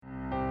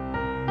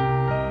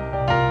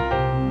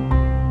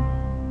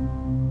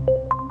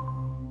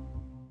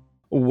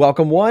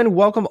welcome one,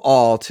 welcome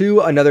all to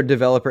another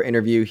developer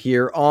interview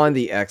here on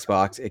the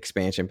Xbox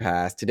Expansion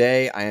Pass.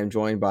 Today, I am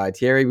joined by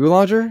Theirry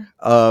Boulanger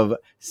of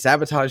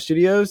Sabotage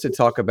Studios to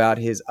talk about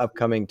his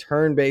upcoming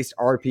turn-based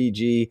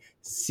RPG,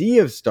 Sea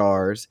of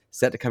Stars,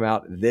 set to come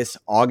out this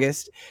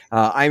August.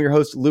 I am your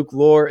host, Luke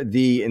Lohr,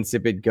 the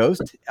Insipid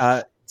Ghost.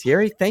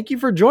 Theirry, thank you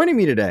for joining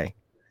me today.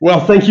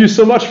 Well, thank you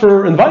so much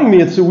for inviting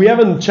me. We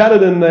haven't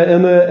chatted in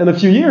a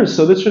few years,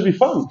 so this should be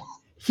fun.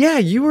 Yeah,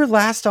 you were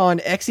last on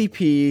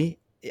XEP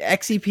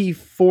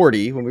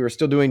 40 when we were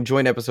still doing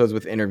joint episodes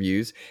with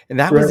interviews, and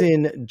that was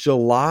in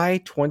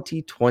July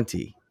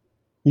 2020.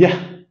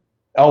 Yeah.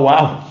 Oh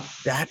wow.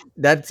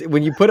 That's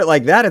when you put it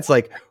like that, it's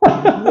like,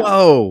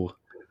 whoa.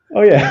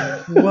 Oh yeah.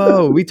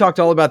 Whoa. We talked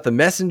all about the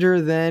Messenger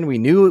then. We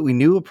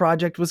knew a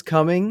project was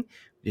coming.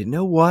 We didn't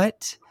know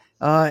what.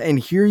 And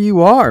here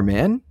you are,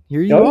 man.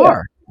 Here you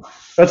are.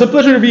 That's a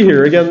pleasure to be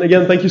here.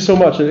 Again, thank you so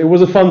much. It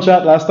was a fun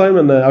chat last time,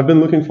 and I've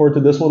been looking forward to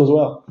this one as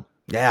well.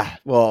 Yeah,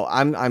 well,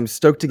 I'm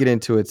stoked to get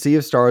into it. Sea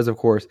of Stars, of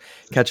course,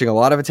 catching a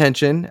lot of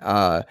attention.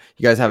 You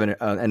guys have an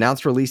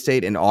announced release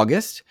date in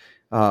August,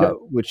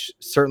 which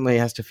certainly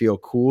has to feel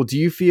cool. Do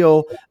you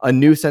feel a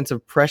new sense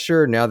of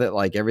pressure now that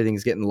like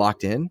everything's getting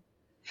locked in?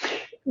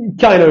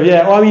 Kind of,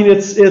 yeah. Well, I mean,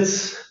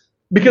 it's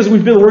because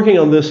we've been working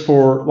on this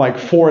for like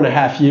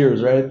 4.5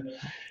 years, right?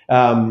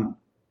 And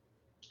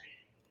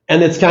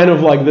it's kind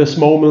of like this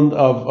moment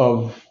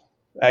of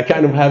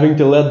kind of having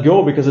to let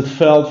go, because it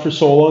felt for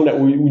so long that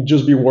we would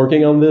just be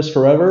working on this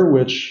forever,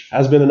 which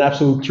has been an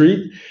absolute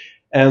treat.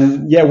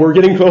 And yeah, we're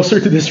getting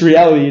closer to this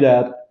reality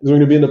that is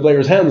going to be in the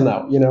players' hands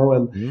now,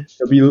 and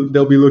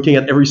they'll be looking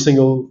at every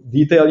single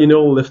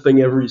detail,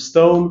 lifting every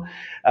stone.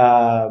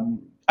 I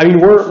mean,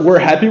 we're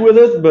happy with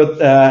it,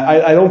 but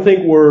I don't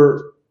think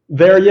we're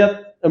there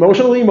yet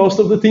emotionally, most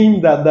of the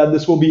team, that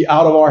this will be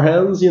out of our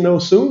hands,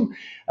 soon.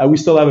 We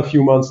still have a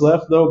few months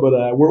left though,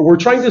 but we're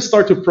trying to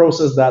start to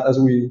process that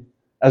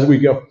as we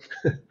go.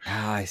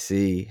 I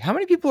see. How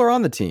many people are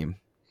on the team?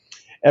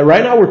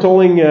 Right now we're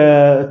totaling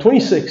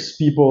 26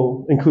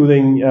 people,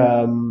 including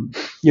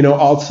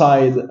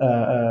outside.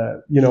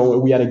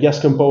 We had a guest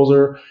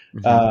composer.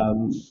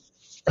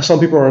 Some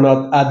people are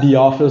not at the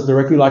office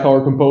directly, like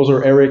our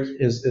composer Eric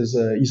is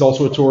he's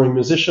also a touring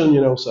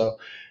musician, so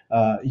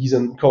he's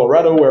in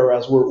Colorado,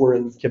 whereas we're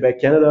in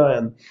Quebec,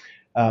 Canada,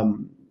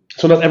 and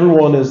so not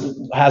everyone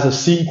has a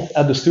seat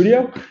at the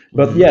studio,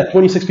 but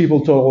 26 people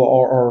total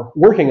are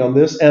working on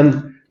this.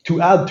 And to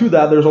add to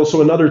that, there's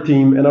also another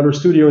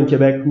studio in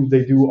Quebec who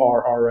they do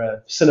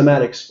our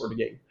cinematics for the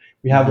game.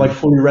 We have like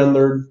fully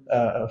rendered,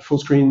 full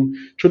screen,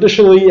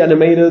 traditionally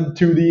animated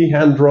 2D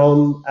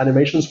hand-drawn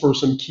animations for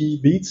some key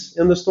beats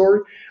in the story.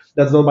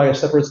 That's done by a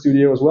separate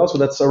studio as well. So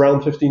that's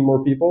around 15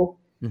 more people.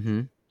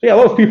 So yeah, a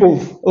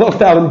lot of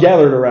talent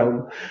gathered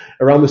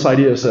around this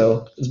idea.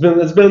 So it's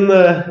been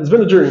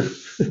a journey.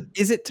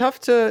 Is it tough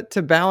to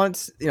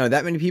balance,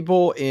 that many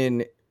people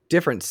in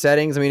different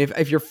settings? I mean,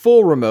 if you're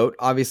full remote,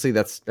 obviously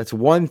that's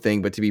one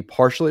thing, but to be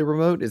partially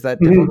remote, is that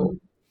difficult?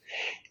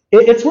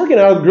 It's working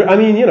out. I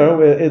mean,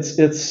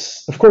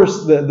 it's of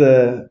course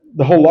the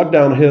whole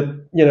lockdown hit,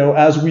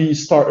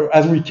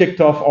 as we kicked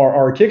off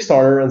our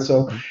Kickstarter, and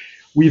so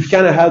we've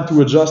kind of had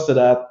to adjust to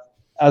that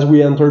as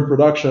we entered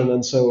production,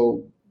 and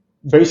so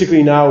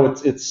basically now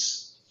it's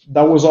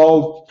that was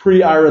all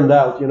pre-ironed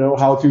out,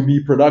 how to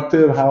be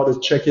productive, how to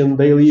check in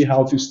daily,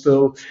 how to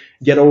still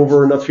get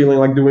over not feeling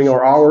like doing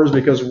our hours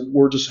because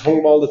we're just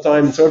home all the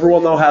time. And so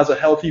everyone now has a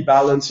healthy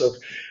balance of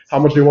how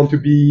much they want to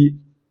be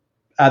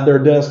at their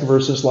desk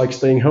versus like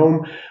staying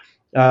home.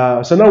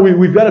 So no,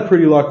 we've got it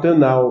pretty locked in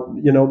now,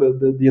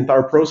 the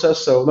entire process.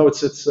 So no,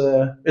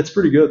 it's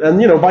pretty good.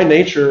 And, by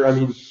nature, I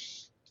mean,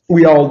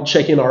 we all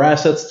check in our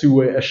assets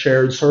to a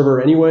shared server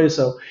anyway.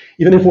 So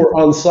even if we're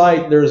on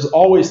site, there's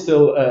always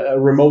still a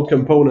remote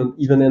component,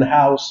 even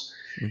in-house,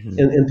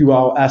 into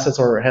how assets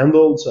are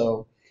handled.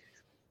 So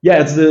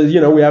yeah, it's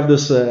we have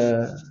this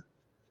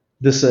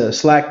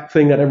Slack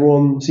thing that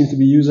everyone seems to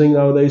be using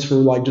nowadays for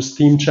like just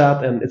team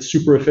chat, and it's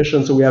super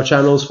efficient. So we have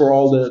channels for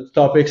all the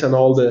topics and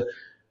all the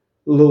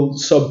little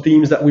sub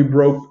themes that we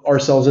broke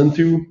ourselves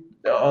into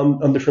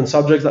on different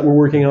subjects that we're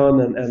working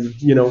on, and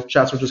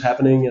chats are just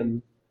happening,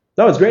 and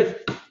no, it's great.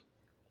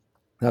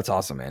 That's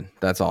awesome, man.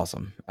 That's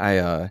awesome.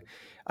 I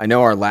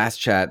know our last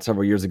chat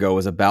several years ago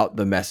was about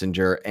the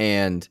Messenger,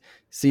 and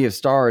Sea of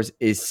Stars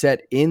is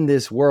set in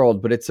this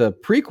world, but it's a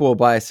prequel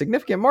by a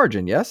significant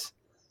margin, yes?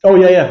 Oh,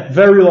 yeah.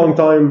 Very long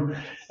time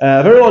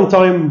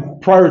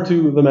prior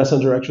to the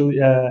Messenger, actually.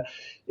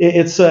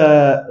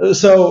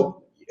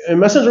 So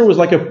Messenger was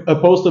like a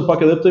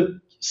post-apocalyptic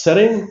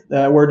setting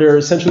where there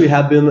essentially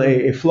had been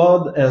a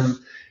flood, and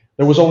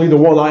there was only the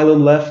one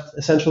island left,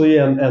 essentially,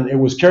 and it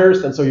was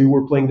cursed, and so you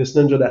were playing this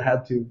ninja that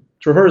had to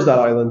traverse that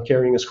island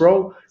carrying a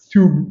scroll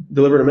to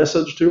deliver the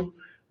message to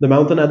the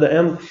mountain at the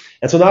end.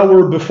 And so now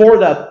we're before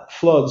that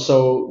flood,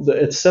 so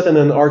it's set in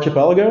an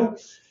archipelago,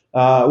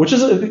 which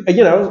is,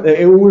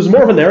 it was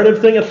more of a narrative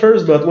thing at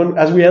first, but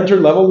as we entered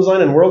level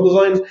design and world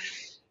design,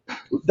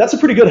 that's a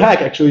pretty good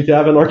hack, actually, to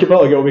have an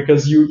archipelago,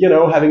 because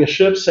having a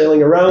ship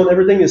sailing around,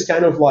 everything is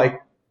kind of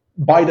like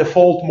by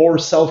default more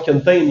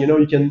self-contained.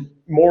 You can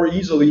more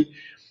easily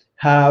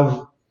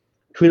have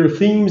clear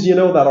themes,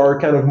 that are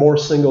kind of more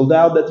singled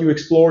out that you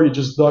explore. You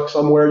just duck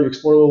somewhere, you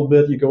explore a little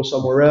bit, you go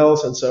somewhere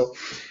else, and so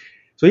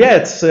yeah,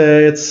 it's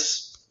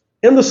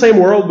in the same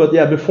world, but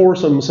yeah, before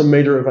some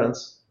major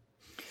events.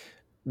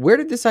 Where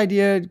did this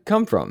idea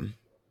come from?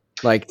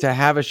 Like to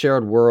have a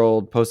shared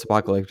world,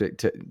 post-apocalyptic,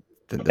 to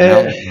the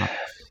mountain.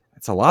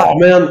 It's a lot. Oh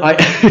man, I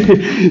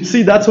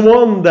see. That's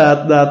one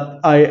that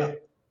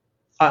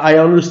I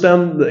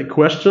understand the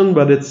question,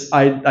 but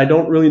I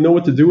don't really know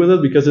what to do with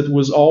it because it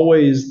was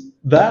always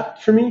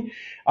that for me.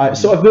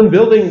 So I've been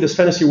building this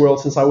fantasy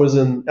world since I was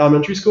in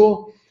elementary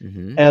school,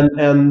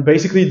 and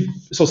basically,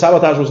 so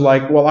Sabotage was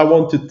like, well, I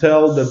want to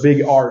tell the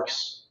big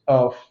arcs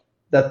of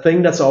that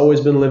thing that's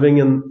always been living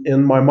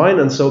in my mind,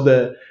 and so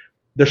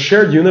the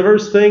shared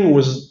universe thing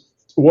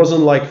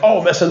wasn't like,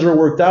 oh, Messenger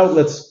worked out,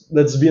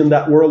 let's be in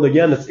that world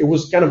again. It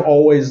was kind of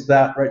always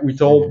that, right? We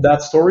told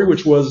that story,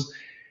 which was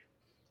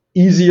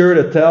easier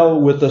to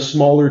tell with a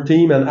smaller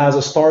team, and as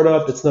a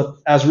startup it's not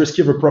as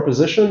risky of a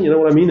proposition, you know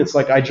what I mean? It's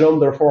like, I jumped,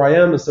 therefore I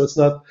am, and so it's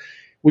not,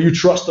 will you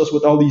trust us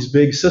with all these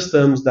big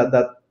systems that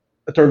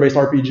a turn-based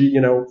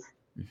RPG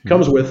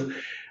comes with.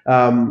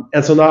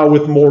 And so now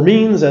with more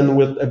means and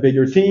with a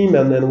bigger team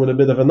and then with a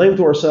bit of a name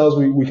to ourselves,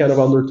 we kind of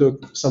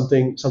undertook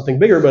something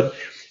bigger, but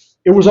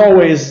it was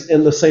always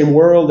in the same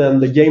world,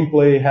 and the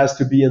gameplay has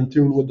to be in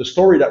tune with the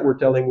story that we're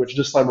telling, which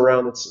this time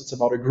around it's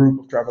about a group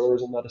of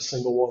travelers and not a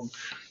single one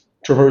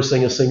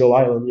traversing a single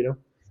island.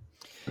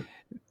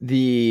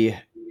 The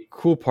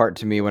cool part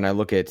to me when I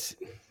look at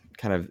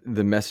kind of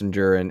the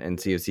Messenger and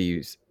Sea of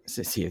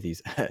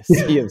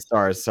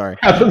Stars, sorry.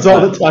 Happens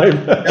all the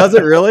time. Does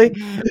it really?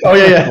 Oh,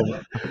 yeah.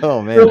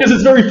 Oh, man. Because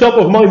it's very top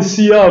of mind,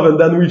 Sea of, and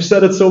then we've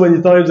said it so many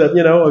times that,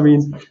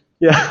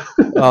 yeah.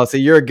 Oh, so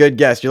you're a good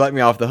guest. You let me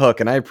off the hook,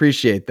 and I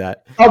appreciate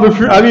that. Oh, but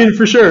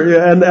for sure,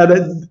 yeah, and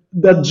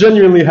that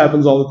genuinely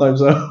happens all the time,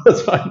 so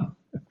that's fine.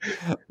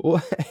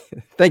 Well,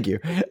 thank you.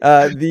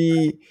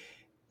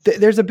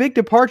 There's a big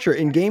departure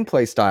in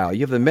gameplay style.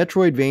 You have the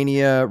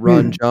Metroidvania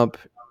run, jump,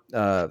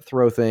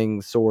 throw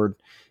things, sword,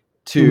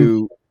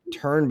 to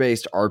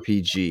turn-based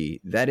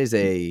RPG. That is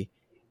a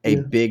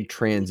big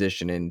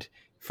transition, and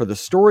for the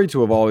story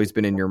to have always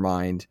been in your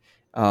mind,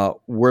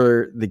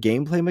 were the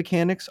gameplay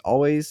mechanics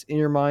always in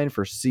your mind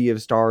for Sea of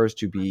Stars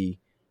to be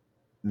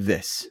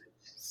this,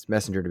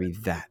 Messenger to be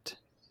that?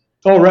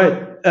 Oh,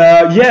 right.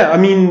 Yeah,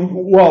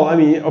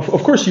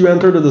 of course you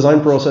enter the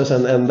design process,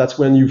 and that's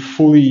when you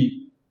fully,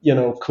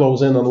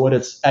 close in on what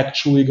it's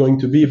actually going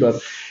to be. But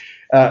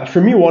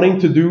for me, wanting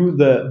to do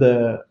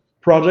the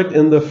project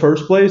in the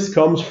first place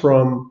comes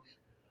from,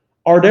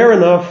 are there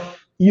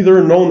enough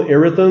either known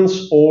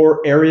irritants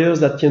or areas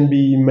that can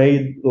be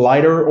made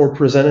lighter or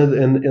presented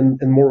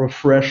in more of a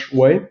fresh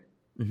way?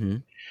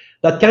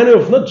 That kind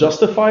of not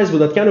justifies, but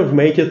that kind of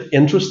make it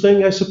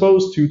interesting, I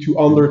suppose, to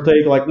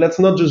undertake. Like, let's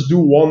not just do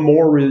one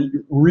more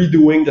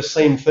redoing the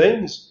same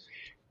things.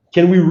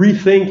 Can we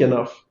rethink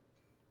enough?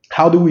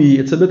 How do we?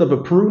 It's a bit of a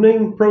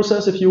pruning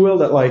process, if you will.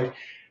 That like,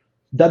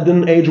 that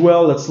didn't age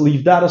well. Let's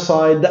leave that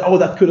aside.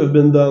 That could have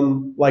been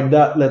done like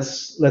that.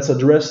 Let's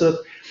address it.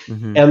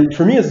 And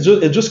for me,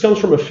 it just comes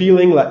from a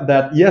feeling like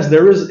that. Yes,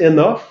 there is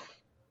enough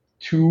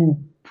to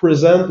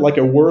present like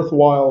a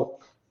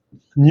worthwhile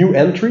new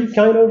entry,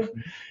 kind of.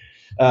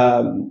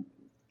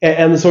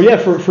 And so yeah,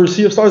 for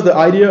Sea of Stars, the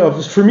idea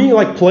of, for me,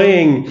 like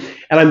playing,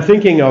 and I'm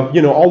thinking of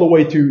all the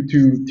way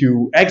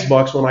to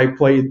Xbox when I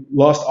played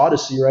Lost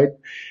Odyssey, right?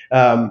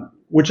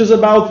 Which is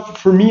about,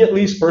 for me at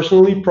least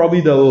personally,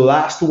 probably the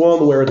last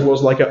one where it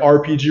was like an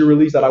RPG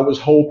release that I was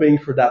hoping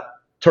for, that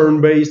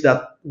turn-based,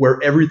 that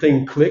where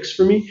everything clicks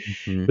for me.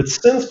 But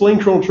since playing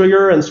Chrono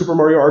Trigger and Super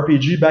Mario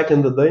RPG back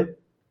in the day,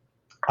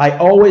 I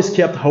always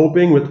kept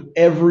hoping with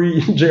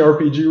every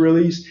JRPG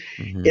release,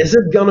 is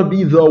it gonna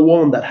be the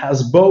one that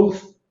has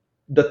both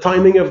the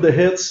timing of the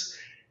hits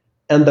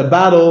and the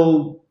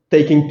battle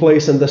taking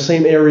place in the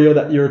same area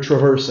that you're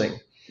traversing?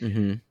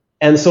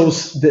 And so,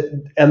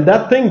 and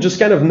that thing just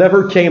kind of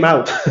never came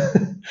out.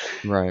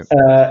 Right.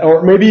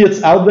 Or maybe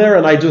it's out there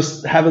and I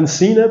just haven't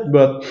seen it.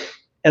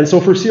 And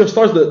so for Sea of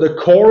Stars, the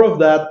core of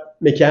that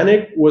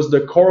mechanic was the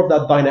core of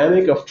that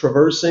dynamic of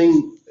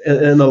traversing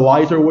in a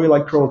lighter way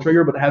like Chrono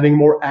Trigger, but having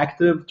more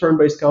active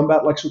turn-based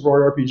combat like Super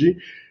Mario RPG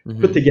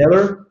put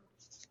together,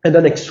 and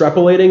then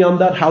extrapolating on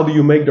that. How do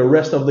you make the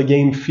rest of the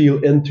game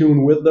feel in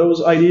tune with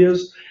those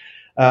ideas?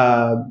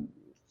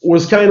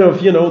 Was kind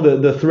of,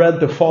 the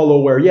thread to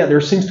follow, where, yeah, there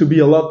seems to be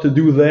a lot to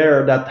do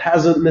there that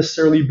hasn't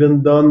necessarily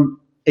been done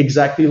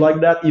exactly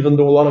like that, even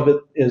though a lot of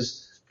it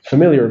is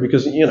familiar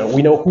because,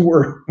 we know who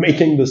we're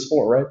making this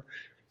for, right?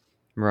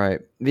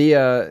 Right.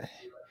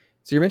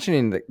 So you're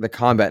mentioning the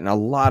combat, and a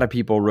lot of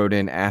people wrote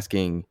in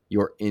asking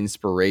your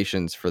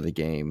inspirations for the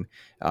game.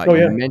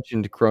 You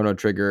mentioned Chrono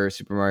Trigger,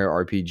 Super Mario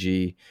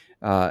RPG,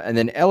 and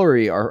then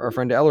Ellery, our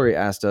friend Ellery,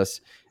 asked us,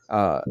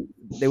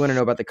 they want to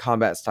know about the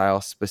combat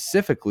style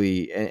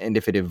specifically, and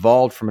if it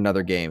evolved from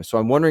another game. So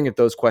I'm wondering if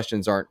those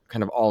questions aren't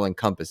kind of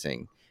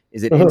all-encompassing.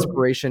 Is it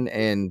inspiration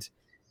and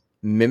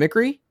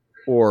mimicry?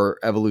 or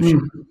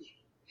evolution?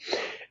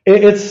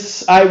 A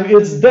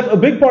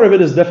big part of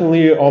it is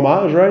definitely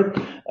homage, right?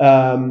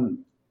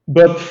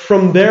 But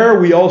from there,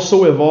 we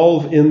also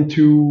evolve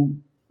into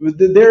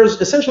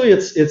there's essentially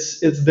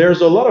it's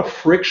there's a lot of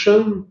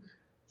friction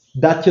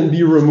that can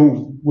be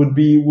removed. Would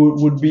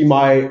be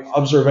my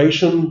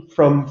observation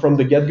from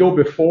the get go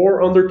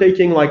before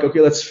undertaking. Like, okay,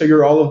 let's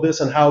figure all of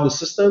this and how the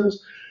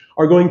systems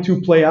are going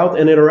to play out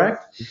and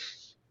interact.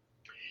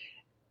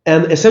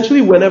 And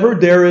essentially, whenever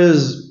there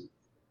is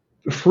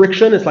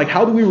friction, it's like,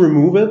 how do we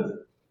remove it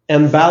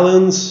and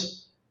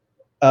balance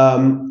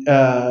in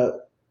a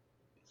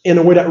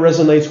way that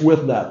resonates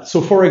with that?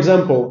 So, for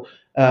example,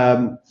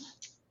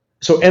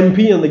 so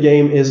MP in the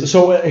game is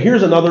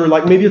here's another,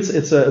 like, maybe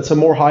it's a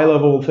more high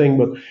level thing,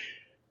 but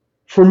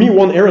for me,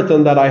 one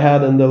irritant that I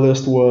had in the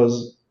list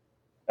was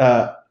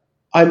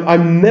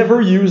I'm never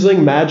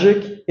using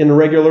magic in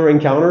regular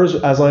encounters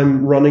as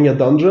I'm running a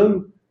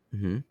dungeon,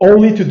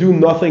 only to do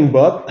nothing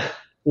but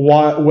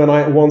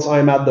once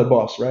I'm at the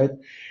boss, right?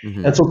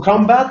 And so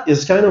combat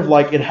is kind of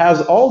like, it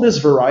has all this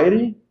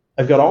variety.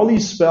 I've got all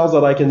these spells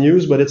that I can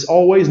use, but it's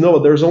always, no,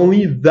 there's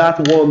only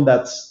that one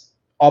that's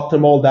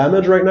optimal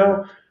damage right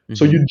now.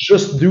 So you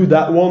just do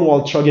that one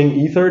while chugging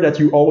ether that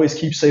you always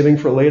keep saving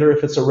for later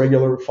if it's a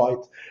regular fight.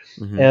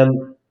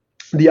 And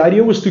the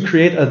idea was to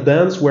create a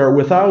dance where,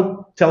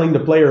 without telling the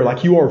player,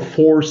 like, you are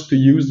forced to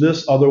use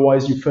this,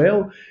 otherwise you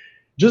fail,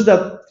 just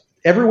that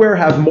everywhere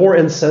have more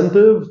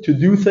incentive to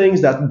do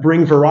things that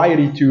bring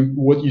variety to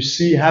what you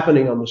see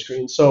happening on the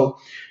screen. So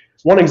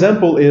one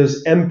example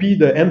is MP.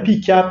 The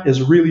MP cap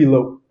is really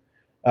low.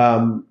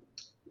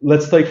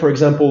 Let's take, for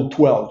example,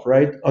 12,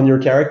 right, on your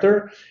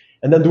character.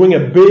 And then doing a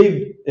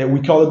big,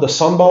 we call it the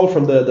sunball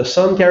from the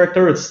sun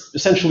character. It's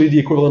essentially the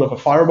equivalent of a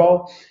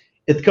fireball.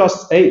 It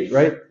costs 8,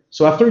 right?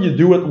 So after you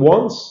do it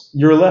once,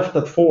 you're left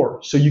at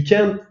 4. So you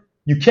can't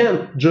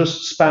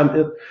just spam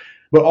it.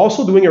 But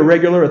also doing a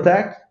regular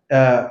attack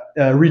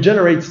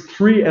regenerates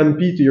 3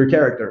 MP to your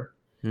character.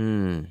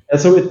 And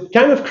so it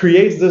kind of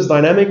creates this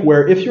dynamic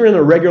where if you're in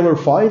a regular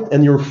fight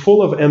and you're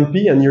full of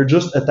MP and you're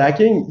just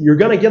attacking, you're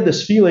going to get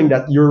this feeling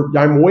that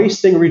I'm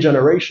wasting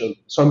regeneration.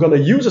 So I'm going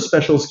to use a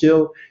special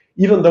skill,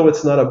 even though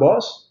it's not a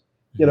boss,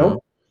 you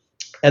know?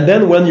 And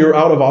then when you're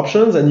out of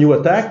options and you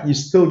attack, you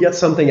still get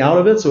something out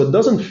of it. So it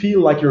doesn't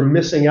feel like you're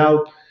missing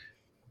out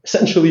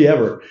essentially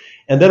ever.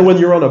 And then when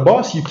you're on a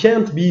boss, you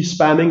can't be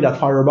spamming that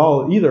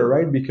fireball either,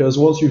 right? Because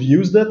once you've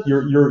used it,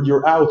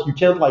 you're out. You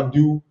can't, like,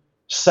 do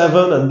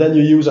 7 and then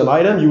you use an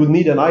item. You would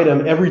need an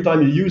item every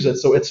time you use it.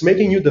 So it's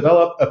making you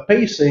develop a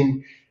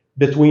pacing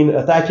between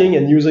attacking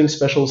and using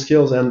special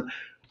skills. And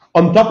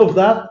on top of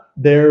that,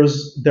 there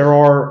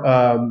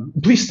are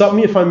please stop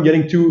me if I'm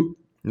getting too.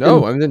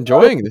 No, I'm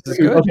enjoying this. Is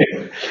good.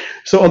 Okay.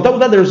 So on top of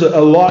that, there's a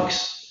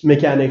locks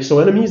mechanic. So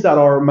enemies that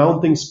are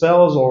mounting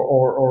spells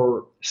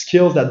or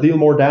skills that deal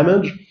more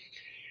damage,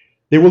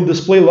 they will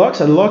display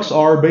locks, and locks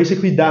are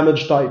basically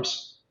damage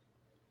types.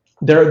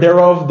 They're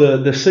of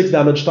the 6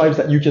 damage types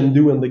that you can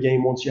do in the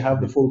game once you have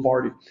the full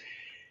party.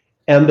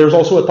 And there's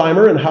also a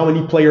timer and how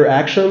many player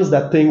actions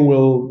that thing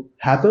will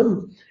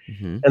happen.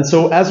 And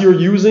so as you're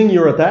using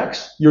your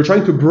attacks, you're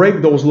trying to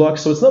break those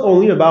locks. So it's not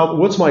only about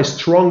what's my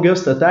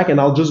strongest attack and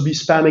I'll just be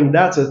spamming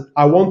that. So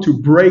I want to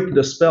break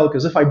the spell,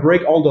 because if I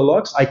break all the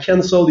locks, I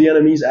cancel the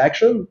enemy's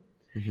action.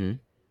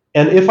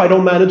 And if I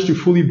don't manage to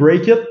fully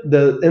break it,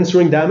 the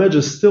ensuing damage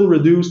is still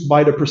reduced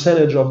by the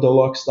percentage of the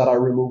locks that I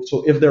removed.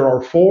 So if there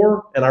are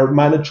 4 and I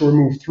manage to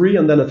remove 3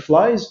 and then it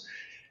flies,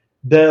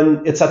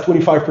 then it's at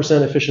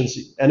 25%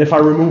 efficiency. And if I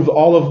remove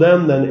all of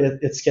them, then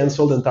it's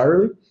canceled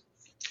entirely.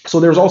 So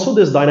there's also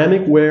this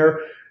dynamic where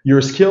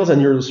your skills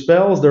and your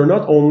spells, they're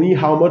not only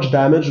how much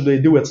damage do they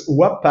do, it's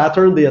what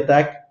pattern they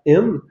attack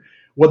in,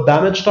 what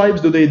damage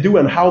types do they do,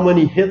 and how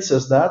many hits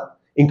is that,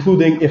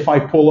 including if I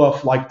pull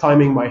off, like,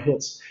 timing my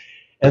hits.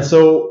 And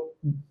so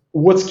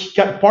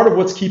part of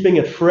what's keeping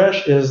it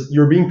fresh is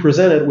you're being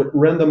presented with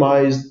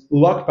randomized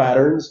luck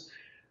patterns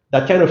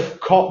that kind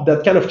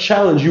of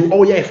challenge you.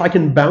 Oh yeah, if I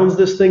can bounce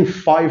this thing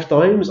 5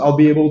 times, I'll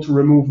be able to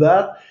remove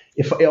that.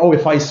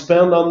 If I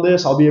spend on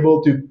this, I'll be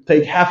able to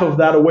take half of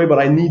that away, but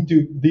I need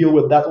to deal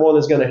with that one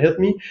is going to hit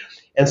me.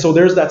 And so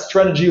there's that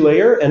strategy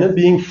layer, and it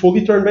being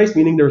fully turn-based,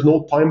 meaning there's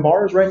no time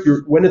bars, right?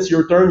 When it's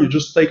your turn, you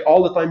just take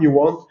all the time you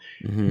want.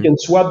 You can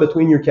swap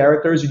between your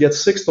characters. You get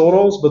 6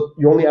 totals, but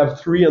you only have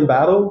 3 in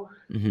battle.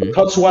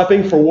 Cut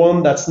swapping for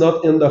one that's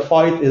not in the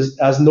fight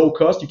has no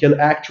cost. You can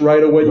act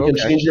right away. You can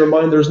change your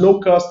mind. There's no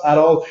cost at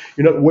all.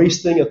 You're not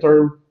wasting a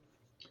turn.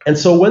 And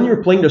so when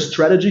you're playing the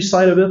strategy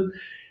side of it,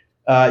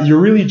 you're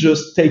really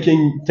just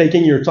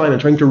taking your time and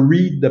trying to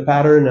read the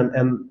pattern,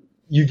 and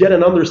you get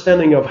an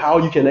understanding of how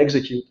you can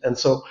execute. And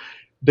so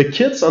the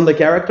kits on the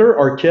character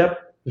are kept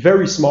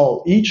very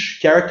small. Each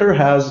character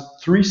has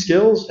 3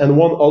 skills and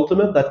 1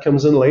 ultimate that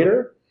comes in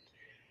later.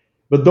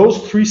 But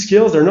those 3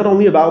 skills, they're not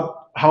only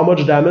about how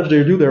much damage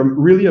they do, they're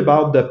really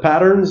about the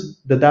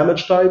patterns, the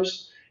damage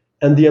types,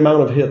 and the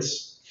amount of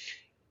hits.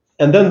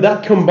 And then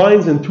that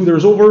combines into,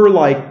 there's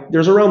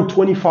around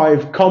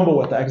 25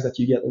 combo attacks that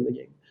you get in the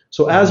game.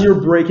 So as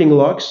you're breaking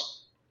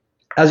locks,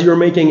 as you're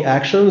making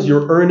actions,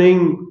 you're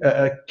earning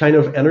a kind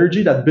of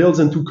energy that builds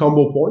into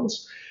combo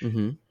points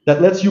Mm-hmm.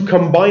 that lets you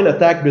combine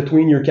attack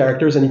between your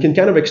characters, and you can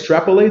kind of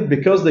extrapolate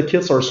because the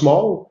kits are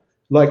small.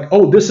 Like,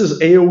 oh, this is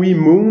AoE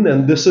Moon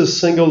and this is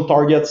single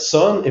target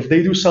Sun. If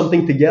they do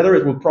something together,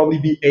 it will probably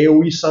be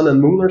AoE Sun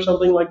and Moon or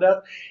something like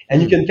that.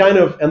 And you can kind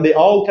of, and they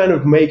all kind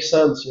of make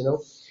sense, you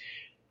know.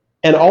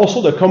 And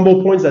also the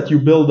combo points that you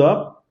build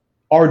up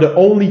are the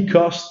only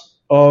cost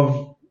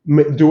of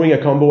doing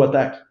a combo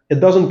attack.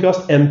 It doesn't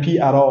cost MP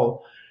at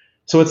all.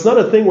 So it's not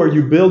a thing where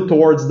you build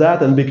towards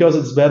that, and because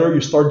it's better, you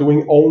start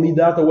doing only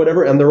that or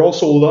whatever. And they're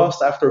also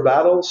lost after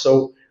battle.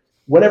 So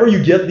whenever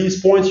you get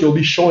these points, you'll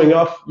be showing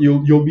off.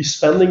 You'll be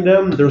spending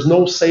them. There's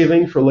no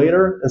saving for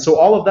later, and so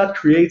all of that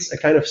creates a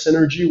kind of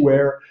synergy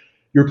where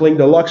you're playing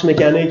the Lux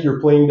mechanic, you're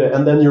playing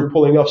and then you're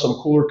pulling off some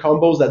cooler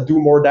combos that do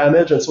more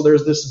damage. And so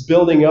there's this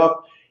building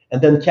up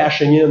and then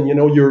cashing in. You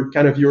know,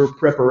 your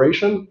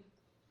preparation,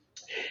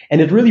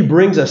 and it really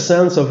brings a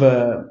sense of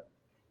a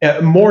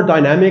more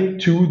dynamic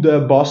to the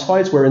boss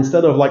fights, where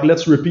instead of like,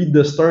 let's repeat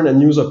this turn and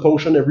use a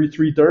potion every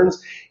 3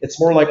 turns, it's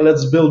more like,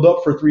 let's build up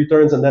for 3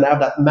 turns and then have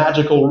that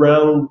magical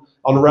round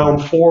on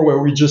round 4 where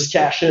we just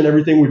cash in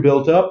everything we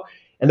built up,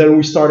 and then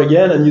we start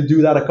again, and you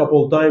do that a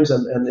couple of times,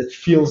 and it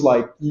feels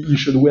like you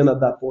should win at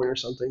that point or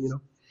something, you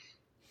know.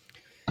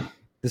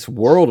 This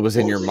world was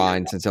in your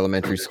mind since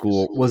elementary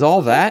school. Was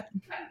all that?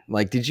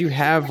 Like, did you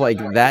have like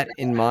that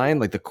in mind,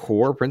 like the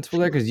core principle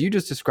there? Because you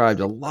just described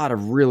a lot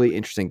of really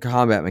interesting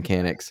combat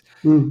mechanics.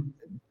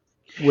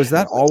 Was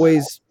that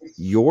always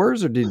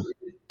yours, or did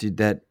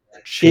that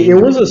change? It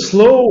was a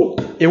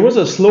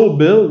slow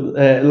build,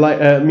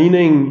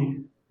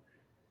 meaning.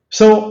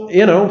 So,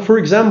 you know, for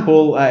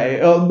example,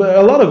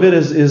 a lot of it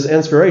is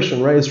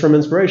inspiration, right? It's from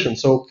inspiration.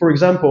 So, for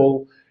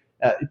example,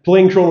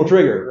 playing Chrono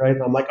Trigger, right?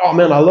 I'm like, oh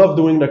man, I love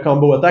doing the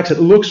combo attacks.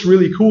 It looks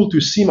really cool to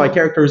see my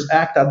characters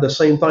act at the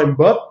same time,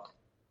 but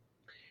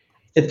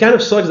it kind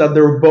of sucks that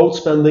they're both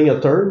spending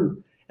a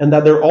turn and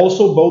that they're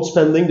also both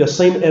spending the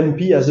same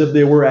MP as if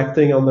they were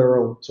acting on their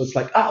own. So it's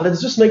like,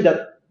 let's just make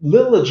that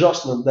little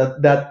adjustment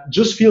that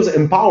just feels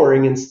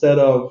empowering instead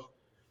of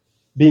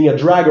being a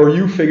drag, or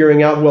you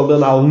figuring out, well,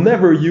 then I'll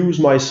never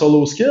use my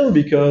solo skill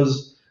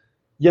because,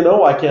 you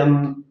know,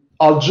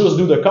 I'll just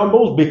do the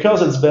combos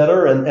because it's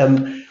better.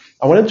 And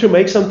I wanted to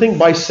make something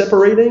by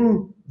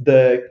separating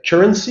the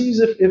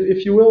currencies,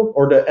 if you will,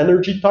 or the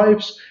energy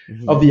types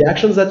of the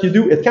actions that you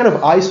do. It kind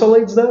of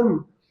isolates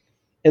them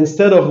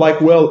instead of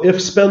like, well,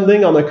 if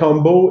spending on a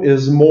combo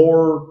is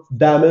more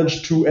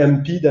damage to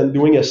MP than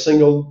doing a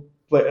single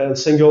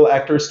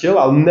actor skill,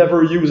 I'll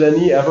never use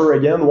any ever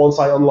again once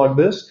I unlock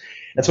this.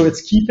 And so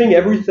it's keeping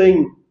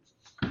everything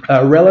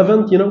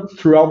relevant, you know,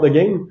 throughout the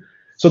game.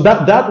 So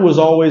that was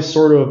always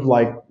sort of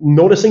like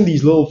noticing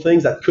these little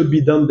things that could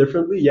be done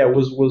differently. Yeah,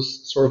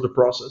 was sort of the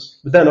process.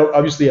 But then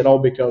obviously it all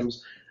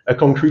becomes a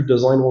concrete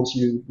design once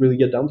you really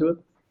get down to it.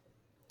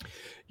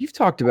 You've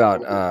talked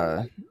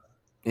about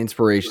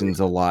inspirations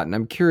a lot, and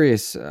I'm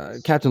curious.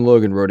 Captain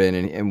Logan wrote in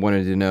and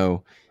wanted to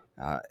know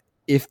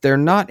if they're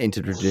not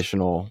into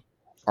traditional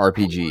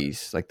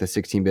RPGs, like the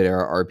 16-bit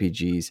era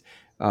RPGs.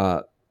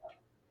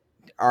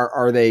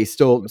 Are they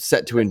still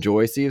set to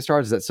enjoy Sea of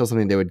Stars? Is that still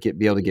something they would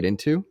be able to get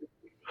into?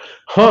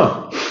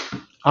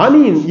 I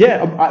mean,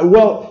 yeah.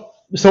 Well,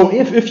 so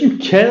if you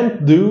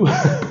can't do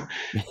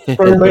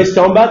turn-based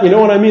combat, you know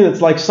what I mean?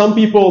 It's like some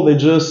people, they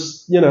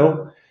just, you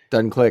know.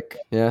 Doesn't click,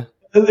 yeah.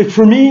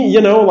 For me,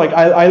 you know, like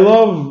I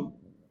love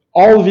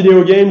all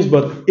video games,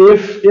 but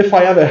if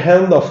I have a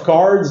hand of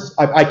cards,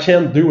 I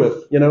can't do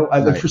it, you know.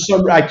 Right. For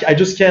some, I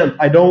just can't.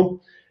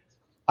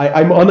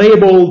 I'm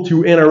unable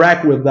to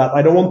interact with that.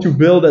 I don't want to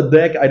build a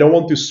deck. I don't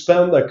want to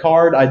spend a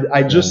card.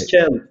 I just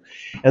can't.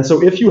 And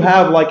so if you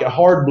have like a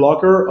hard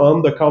blocker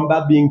on the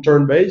combat being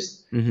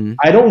turn-based,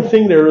 I don't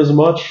think there is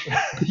much,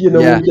 we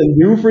can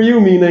do for you,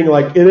 meaning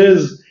like it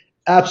is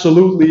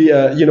absolutely,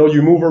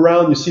 you move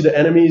around, you see the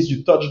enemies,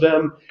 you touch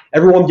them,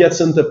 everyone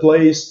gets into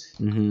place,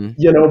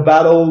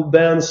 battle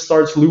dance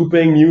starts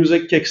looping,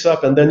 music kicks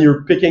up, and then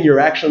you're picking your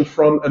action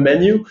from a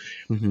menu.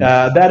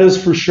 That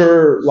is for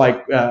sure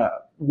like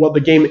what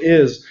the game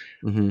is.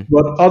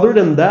 But other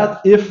than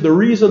that, if the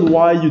reason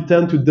why you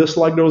tend to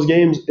dislike those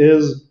games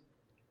is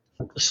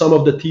some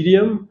of the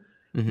tedium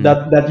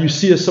that you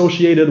see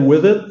associated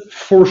with it,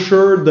 for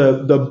sure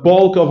the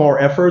bulk of our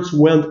efforts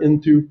went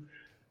into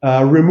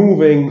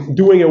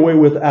doing away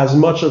with as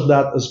much of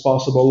that as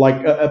possible.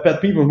 Like a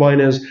pet peeve of mine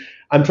is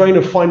I'm trying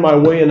to find my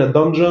way in a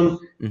dungeon.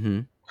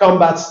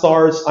 Combat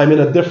starts, I'm in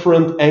a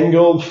different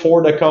angle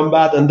for the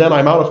combat, and then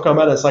I'm out of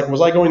combat. It's like, was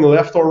I going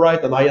left or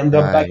right? And I end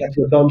up back at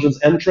the dungeon's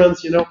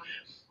entrance,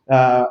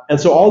 and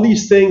so all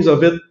these things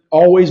of it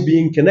always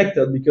being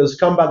connected, because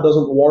combat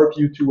doesn't warp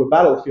you to a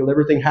battlefield.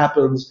 Everything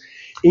happens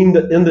in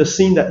the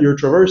scene that you're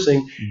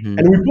traversing.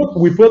 And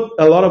we put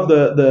a lot of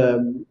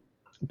the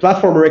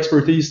platformer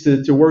expertise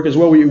to work as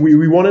well.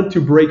 We wanted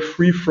to break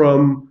free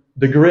from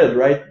the grid,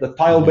 right? The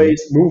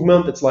tile-based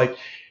movement. It's like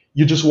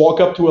You just walk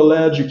up to a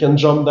ledge, you can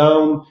jump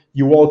down,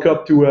 you walk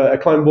up to a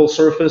climbable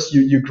surface,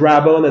 you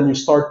grab on and you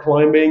start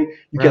climbing.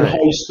 You can Right.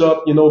 hoist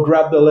up,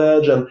 grab the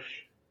ledge, and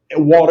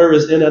water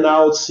is in and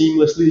out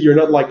seamlessly. You're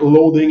not like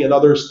loading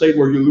another state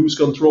where you lose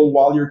control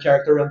while your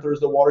character enters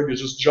the water. You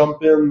just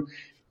jump in,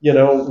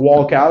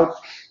 walk out.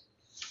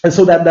 And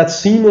so that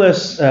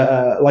seamless,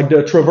 like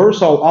the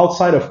traversal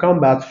outside of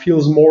combat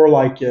feels more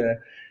like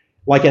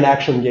an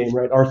action game,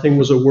 right? Our thing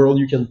was a world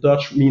you can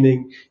touch,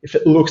 meaning if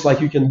it looks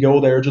like you can go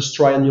there, just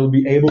try and you'll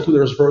be able to.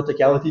 There's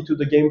verticality to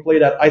the gameplay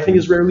that I think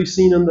is rarely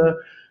seen in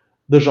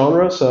the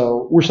genre.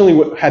 So we're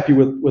certainly happy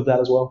with that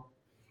as well.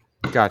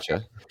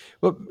 Gotcha.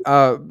 Well,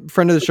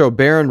 friend of the show,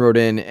 Baron, wrote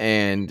in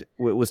and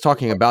was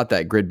talking about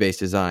that grid-based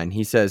design.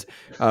 He says,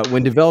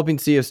 when developing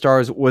Sea of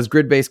Stars, was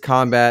grid-based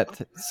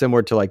combat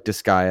similar to like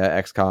Disgaea,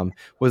 XCOM?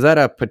 Was that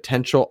a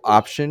potential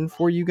option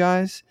for you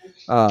guys?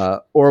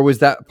 Or was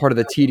that part of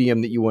the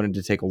tedium that you wanted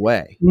to take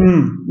away?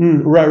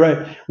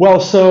 Right. Well,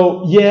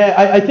 so yeah,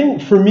 I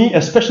think for me,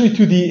 especially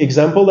to the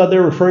example that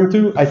they're referring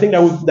to, I think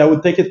that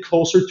would take it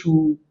closer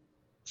to,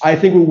 I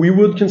think, what we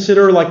would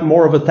consider like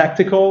more of a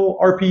tactical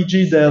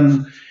RPG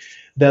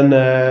than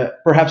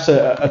perhaps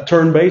a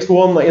turn-based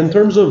one. Like, in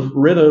terms of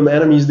rhythm,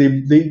 enemies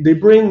they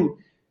bring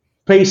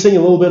pacing,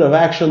 a little bit of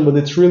action, but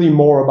it's really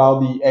more about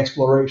the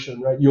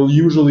exploration, right? You'll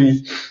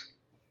usually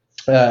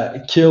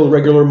kill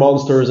regular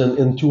monsters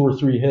in 2 or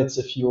 3 hits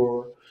if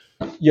you're,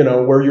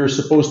 where you're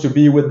supposed to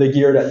be with the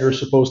gear that you're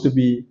supposed to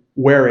be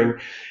wearing.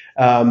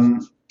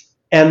 And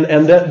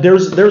that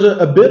there's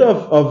a bit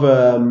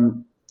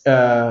of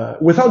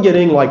without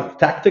getting like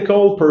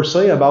tactical per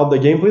se about the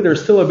gameplay,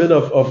 there's still a bit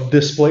of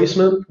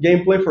displacement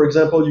gameplay. For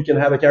example, you can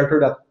have a character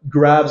that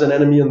grabs an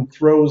enemy and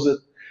throws it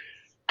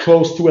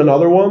close to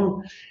another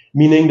one,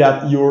 meaning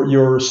that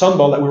your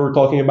sunball that we were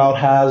talking about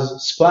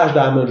has splash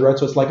damage, right?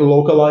 So it's like a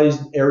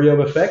localized area of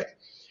effect.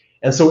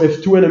 And so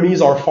if 2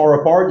 enemies are far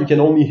apart, you can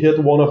only hit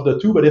one of the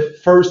 2. But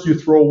if first you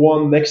throw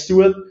one next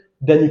to it,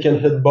 then you can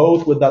hit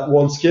both with that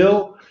one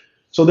skill.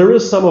 So there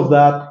is some of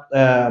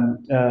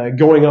that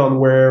going on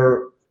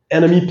where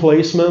enemy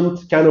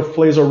placement kind of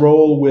plays a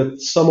role with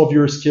some of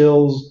your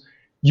skills.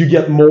 You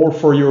get more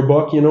for your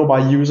buck,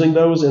 by using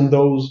those in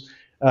those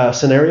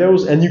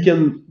scenarios, and you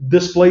can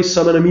displace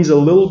some enemies a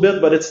little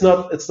bit, but it's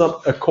not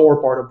a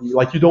core part of the,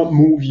 like, you don't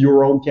move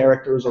your own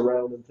characters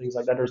around and things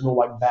like that. There's no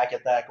like back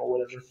attack or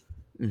whatever.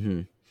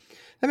 Mm-hmm.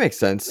 That makes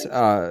sense.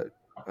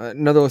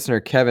 Another listener,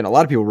 Kevin. A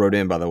lot of people wrote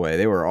in, by the way.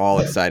 They were all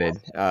excited.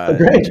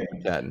 Great.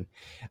 Chatting.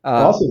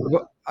 Awesome.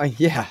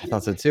 Yeah, I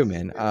thought so too,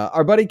 man.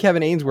 Our buddy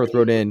Kevin Ainsworth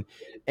wrote in,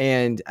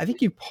 and I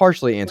think you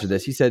partially answered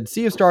this. He said,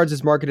 Sea of Stars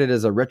is marketed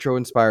as a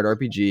retro-inspired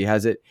RPG.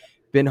 Has it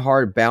been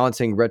hard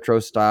balancing retro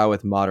style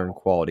with modern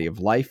quality of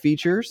life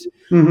features?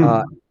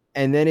 Mm-hmm.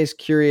 And then is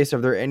curious, are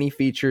there any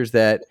features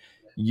that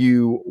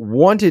you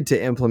wanted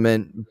to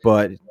implement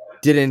but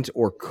didn't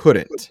or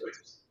couldn't?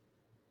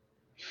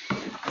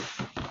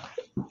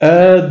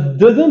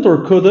 Didn't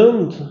or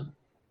couldn't?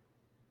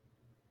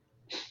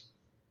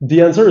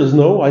 The answer is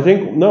no. I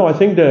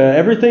think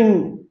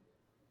everything.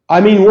 I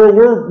mean,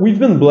 we've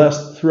been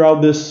blessed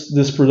throughout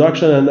this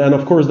production, and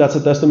of course that's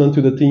a testament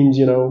to the team's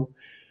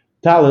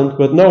talent.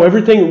 But no,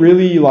 everything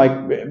really, like,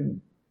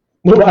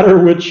 no matter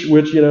which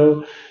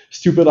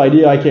stupid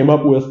idea I came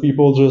up with,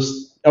 people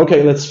just,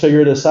 okay, let's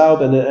figure this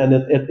out, and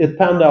it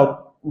panned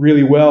out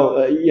really well.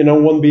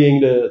 One being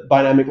the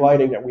dynamic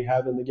lighting that we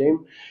have in the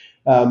game.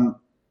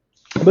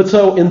 But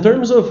so in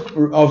terms of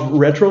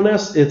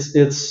retroness,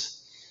 it's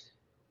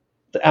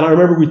and I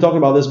remember we talked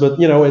about this, but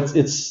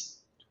it's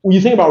when you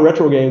think about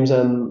retro games,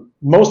 and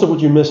most of what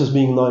you miss is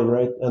being 9,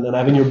 right? And then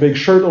having your big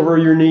shirt over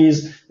your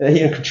knees, and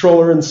a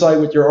controller inside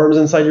with your arms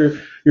inside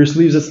your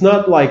sleeves. It's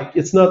not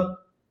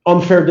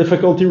unfair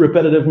difficulty,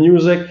 repetitive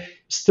music,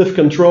 stiff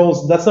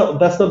controls. That's not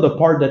the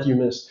part that you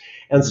miss.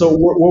 And so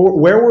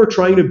where we're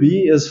trying to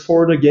be is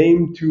for the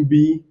game to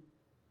be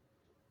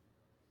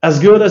as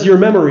good as your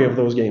memory of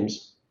those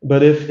games.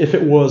 But if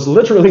it was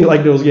literally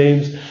like those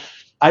games,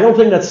 I don't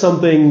think that's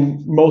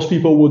something most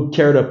people would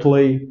care to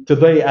play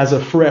today as a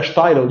fresh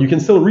title. You can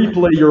still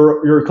replay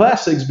your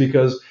classics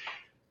because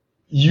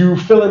you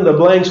fill in the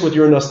blanks with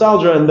your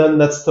nostalgia, and then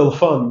that's still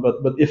fun.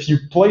 But if you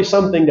play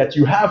something that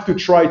you have to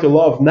try to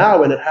love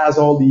now, and it has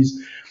all these,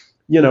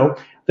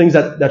 things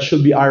that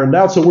should be ironed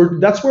out. So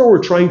that's where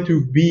we're trying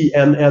to be,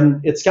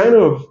 and it's kind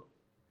of,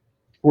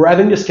 we're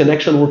having this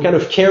connection. We're kind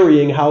of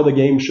carrying how the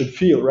game should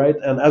feel, right?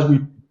 And as we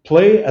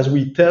play, as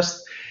we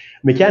test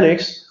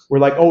mechanics, we're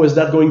like, oh, is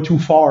that going too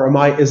far?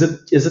 Is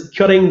it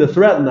cutting the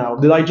thread now?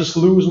 Did I just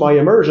lose my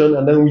immersion?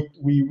 And then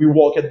we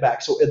walk it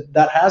back. So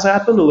that has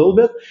happened a little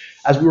bit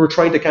as we were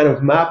trying to kind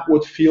of map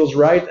what feels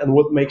right and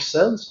what makes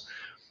sense.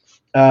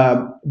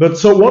 But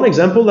so one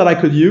example that I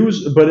could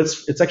use, but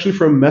it's actually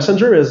from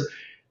Messenger, is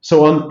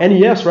so on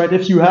NES, right?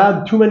 If you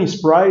had too many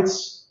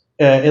sprites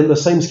in the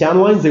same scan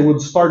lines, they would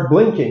start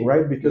blinking,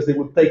 right? Because they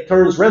would take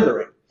turns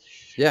rendering.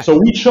 Yeah. So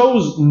we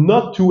chose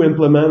not to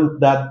implement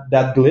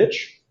that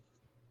glitch,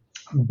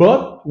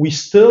 but we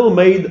still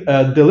made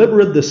a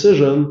deliberate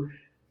decision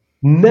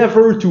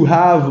never to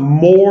have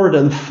more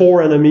than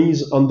 4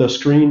 enemies on the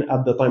screen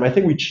at the time. I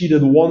think we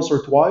cheated once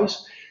or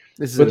twice,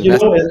 This is but in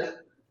Messenger?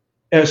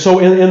 so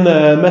in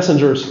the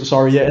messengers,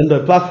 sorry, yeah, in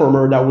the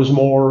platformer that was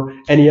more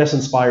NES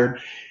inspired.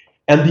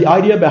 And the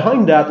idea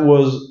behind that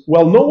was,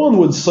 well, no one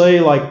would say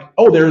like,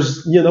 oh,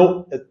 there's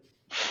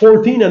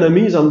 14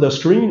 enemies on the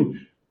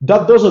screen.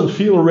 That doesn't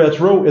feel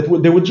retro.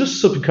 They would just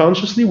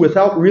subconsciously,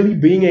 without really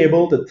being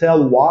able to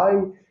tell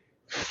why,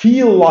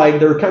 feel like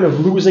they're kind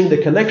of losing the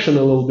connection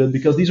a little bit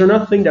because these are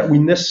not things that we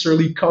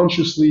necessarily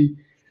consciously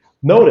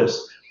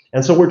notice.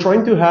 And so we're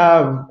trying to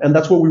have, and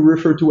that's what we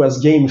refer to as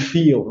game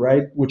feel,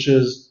 right? Which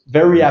is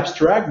very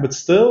abstract, but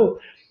still,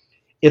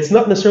 it's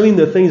not necessarily in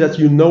the things that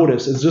you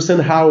notice. It's just in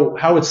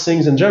how it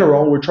sings in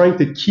general. We're trying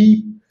to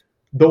keep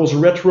those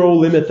retro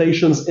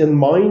limitations in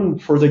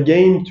mind for the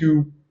game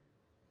to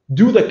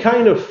do the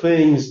kind of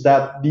things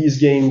that these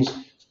games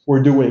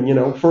were doing.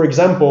 For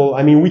example,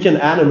 I mean, we can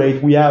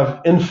animate. We have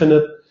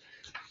infinite,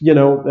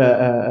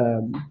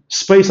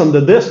 space on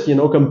the disk,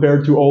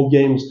 compared to old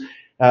games.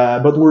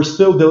 But we're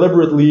still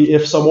deliberately,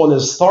 if someone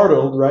is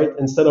startled, right,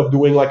 instead of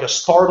doing like a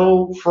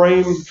startle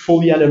frame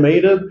fully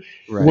animated,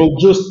 Right. we'll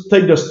just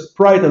take the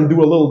sprite and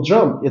do a little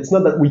jump. It's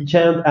not that we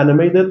can't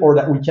animate it or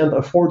that we can't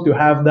afford to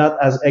have that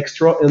as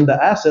extra in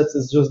the assets.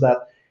 It's just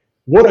that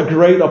what a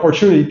great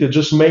opportunity to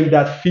just make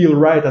that feel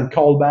right and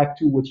call back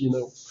to what you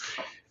know.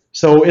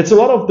 So it's a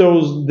lot of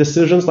those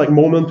decisions, like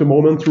moment to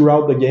moment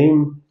throughout the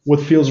game, what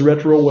feels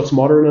retro, what's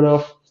modern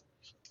enough.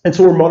 And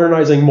so we're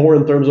modernizing more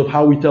in terms of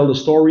how we tell the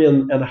story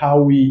and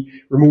how we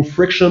remove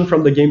friction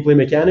from the gameplay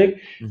mechanic.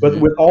 Mm-hmm. But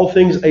with all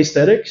things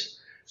aesthetics,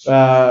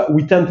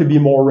 we tend to be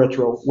more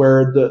retro,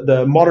 where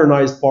the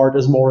modernized part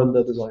is more in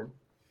the design.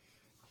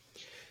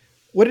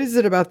 What is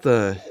it about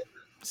the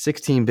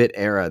 16-bit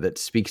era that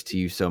speaks to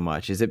you so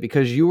much? Is it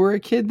because you were a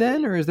kid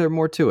then, or is there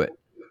more to it?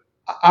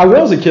 I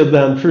was a kid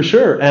then, for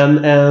sure, and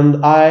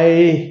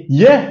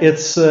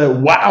it's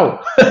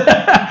wow,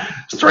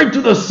 straight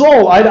to the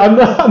soul. I'm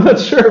not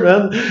sure,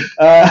 man.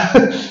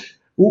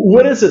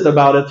 What is it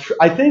about it?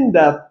 I think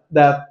that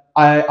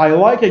I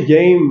like a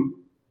game.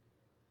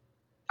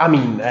 I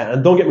mean,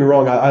 don't get me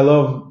wrong. I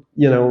love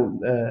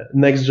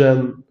next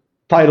gen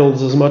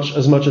titles as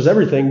much as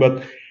everything,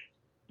 but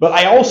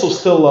I also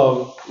still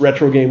love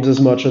retro games as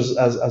much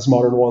as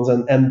modern ones.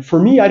 And for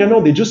me, I don't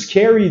know. They just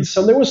carried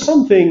some. There was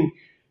something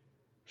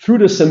through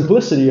the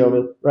simplicity of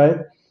it, right?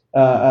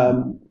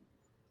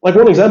 Like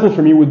one example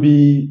for me would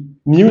be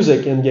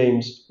music in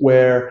games,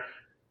 where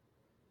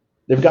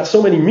they've got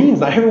so many means.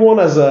 Now everyone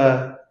has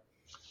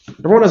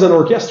an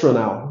orchestra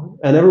now,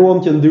 and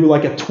everyone can do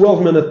like a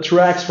 12-minute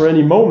tracks for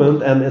any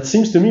moment. And it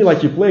seems to me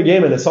like you play a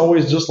game and it's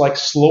always just like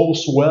slow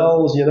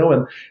swells,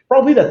 and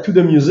probably that to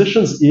the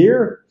musician's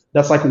ear,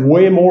 that's like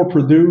way more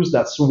produced.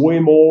 That's way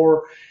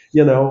more,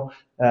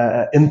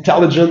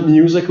 intelligent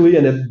musically,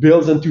 and it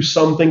builds into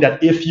something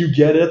that, if you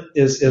get it,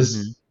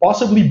 is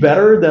possibly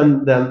better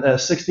than a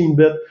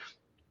 16-bit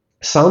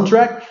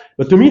soundtrack.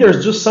 But to me,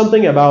 there's just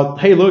something about,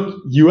 hey,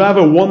 look, you have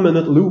a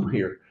 1-minute loop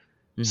here,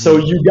 so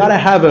you gotta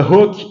have a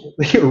hook.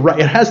 Right,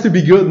 it has to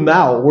be good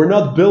now. We're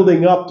not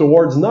building up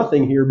towards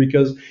nothing here,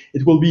 because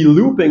it will be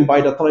looping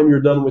by the time you're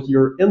done with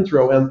your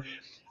intro. And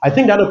I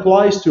think that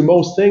applies to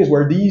most things,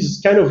 where these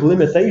kind of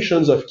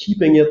limitations of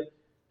keeping it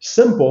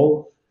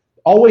simple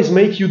always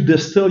make you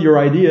distill your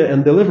idea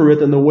and deliver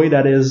it in a way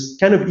that is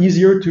kind of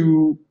easier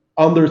to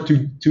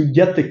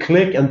get the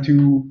click and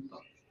to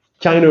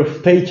kind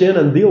of take in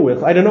and deal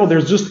with. I don't know.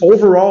 There's just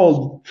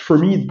overall, for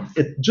me,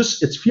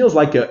 it feels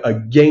like a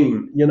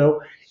game.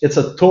 It's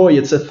a toy.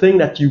 It's a thing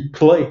that you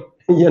play.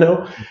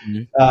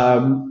 And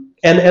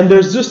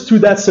there's just, to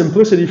that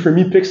simplicity, for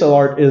me, pixel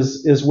art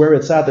is where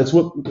it's at. It's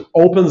what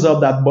opens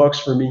up that box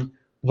for me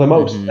the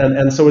most.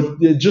 And so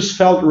it just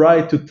felt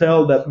right to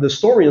tell the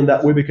story in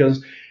that way,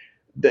 because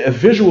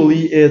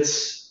visually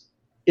it's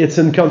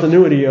in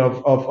continuity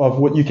of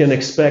what you can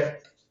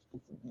expect,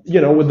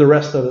 with the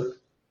rest of it.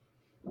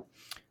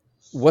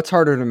 What's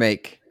harder to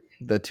make,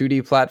 the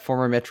 2D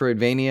platformer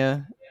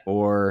Metroidvania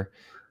or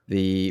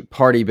the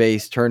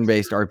party-based,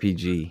 turn-based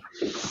RPG?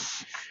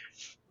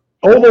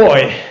 Oh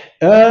boy.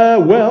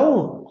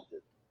 Well,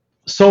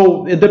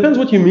 so it depends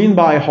what you mean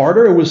by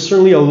harder. It was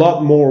certainly a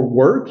lot more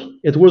work.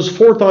 It was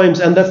 4 times,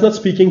 and that's not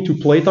speaking to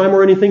playtime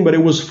or anything, but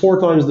it was 4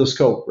 times the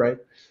scope, right?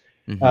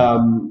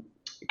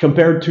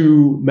 Compared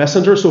to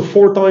Messenger. So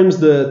 4 times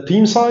the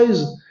team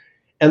size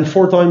and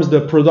 4 times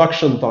the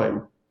production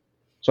time.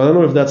 So I don't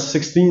know if that's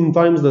 16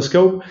 times the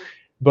scope,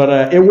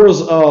 but it was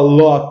a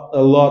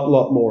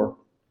lot more.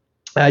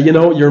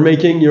 You're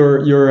making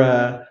your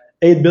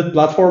 8-bit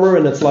platformer,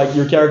 and it's like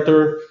your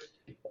character,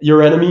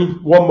 your enemy,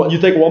 you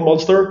take one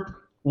monster,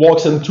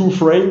 walks in 2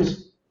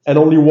 frames and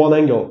only 1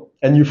 angle,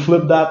 and you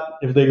flip that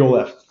if they go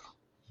left.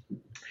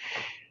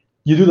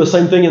 You do the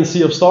same thing in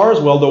Sea of Stars.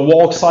 Well, the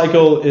walk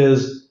cycle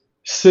is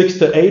 6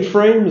 to 8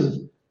 frames,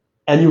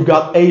 and you've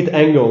got 8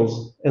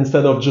 angles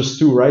instead of just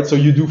 2, right? So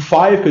you do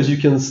 5 because you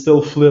can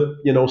still flip,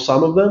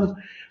 some of them.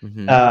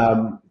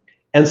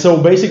 And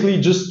so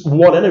basically, just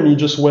one enemy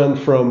just went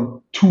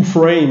from 2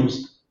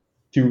 frames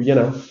to,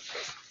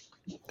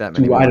 That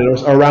many I more. don't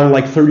know, around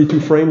like 32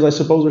 frames, I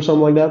suppose, or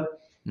something like that.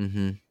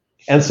 Mm-hmm.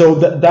 And so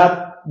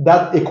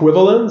that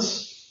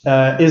equivalence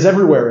is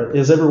everywhere.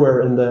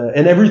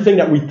 In everything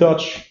that we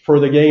touch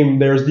for the game.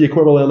 There's the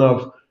equivalent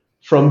of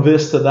from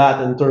this to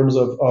that in terms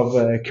of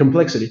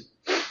complexity.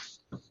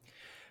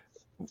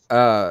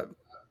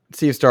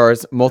 Sea of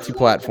Stars,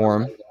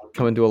 multi-platform,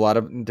 coming to a lot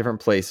of different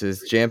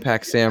places.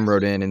 Jam-Pack Sam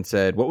wrote in and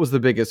said, what was the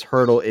biggest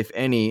hurdle, if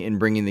any, in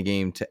bringing the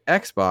game to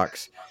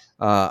Xbox?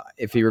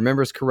 If he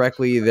remembers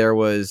correctly, there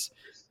was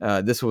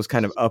this was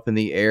kind of up in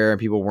the air and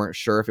people weren't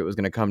sure if it was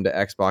going to come to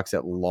Xbox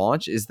at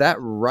launch. Is that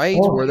right?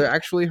 Oh. Were there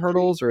actually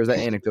hurdles, or is that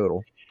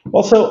anecdotal?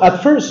 Well, so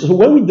at first,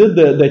 when we did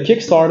the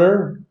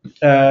Kickstarter,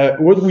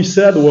 what we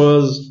said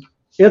was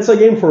it's a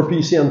game for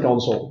PC and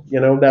console.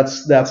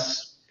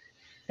 That's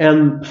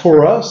and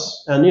for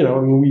us, and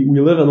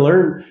we live and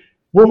learn.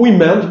 What we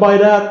meant by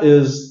that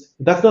is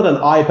that's not an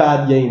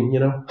iPad game.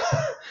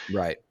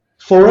 Right.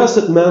 For us,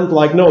 it meant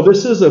like, no,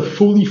 this is a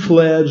fully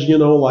fledged,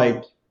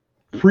 like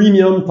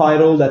premium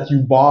title that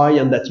you buy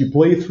and that you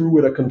play through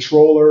with a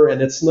controller,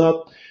 and there's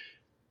no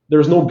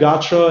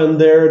gacha in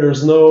there.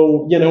 There's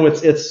no,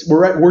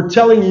 we're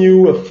telling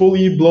you a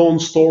fully blown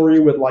story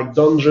with like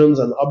dungeons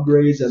and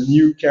upgrades and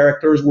new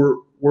characters.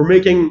 We're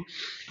making,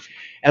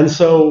 and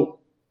so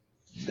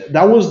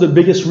that was the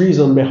biggest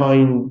reason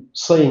behind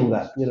saying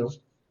that,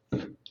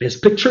 is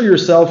picture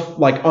yourself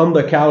like on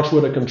the couch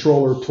with a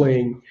controller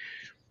playing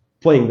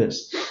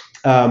this.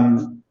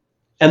 And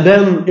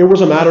then it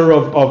was a matter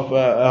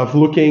of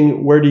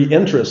looking where the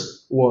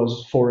interest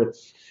was for it,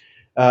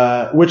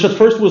 which at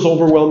first was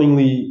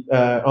overwhelmingly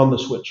on the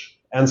Switch.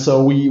 And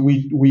so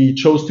we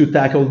chose to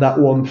tackle that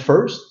one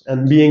first.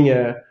 And being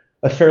a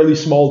fairly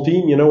small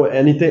team,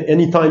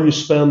 any time you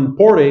spend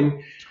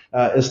porting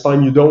is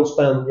time you don't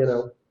spend,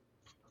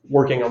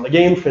 working on the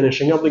game,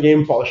 finishing up the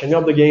game, polishing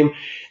up the game.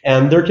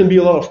 And there can be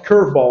a lot of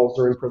curveballs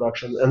during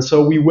production. And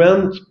so we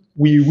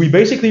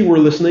basically were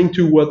listening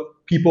to what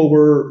people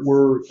were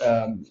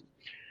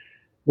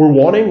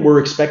wanting, were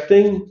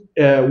expecting,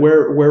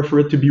 where for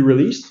it to be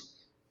released.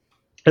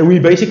 And we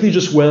basically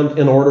just went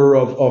in order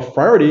of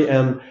priority,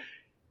 and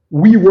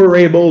we were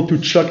able to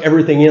chuck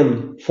everything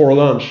in for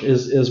launch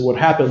is what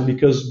happened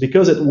because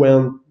it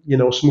went,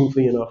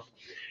 smoothly enough.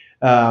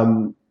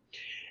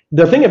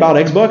 The thing about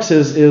Xbox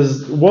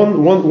is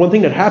one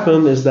thing that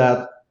happened is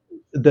that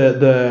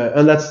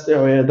and that's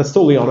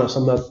totally honest.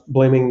 I'm not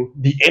blaming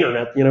the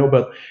internet,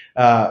 but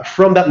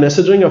from that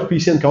messaging of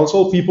PC and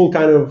console, people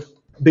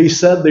they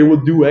said they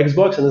would do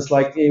Xbox, and it's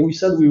like, hey, we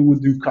said we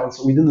would do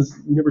console. We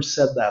never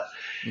said that.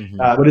 Mm-hmm.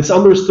 But it's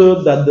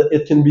understood that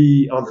it can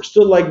be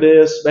understood like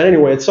this. But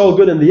anyway, it's all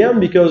good in the end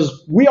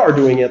because we are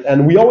doing it,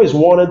 and we always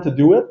wanted to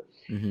do it.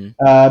 Mm-hmm.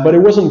 But it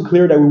wasn't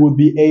clear that we would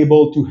be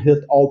able to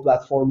hit all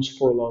platforms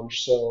for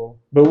launch. So,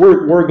 but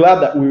we're glad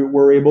that we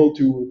were able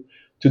to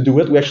do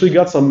it. We actually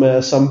got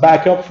some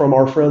backup from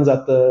our friends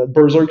at the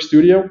Berserk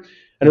Studio.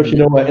 I don't know if you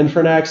know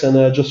Infernax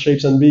and Just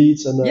Shapes and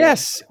Beats. And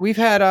yes, we've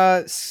had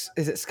is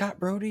it Scott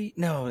Brody?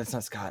 No, that's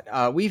not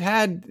Scott. We've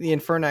had the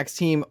Infernax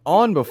team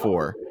on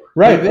before.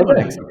 Right.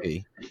 Okay.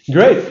 XEP.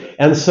 Great.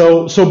 And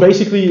so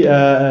basically,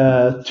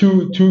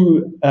 two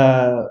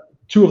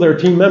of their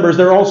team members.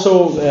 They're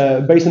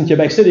also based in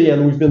Quebec City,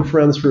 and we've been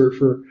friends for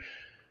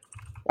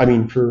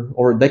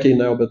over a decade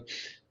now.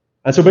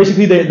 And so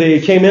basically, they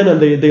came in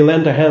and they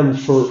lent a hand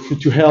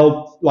to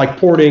help like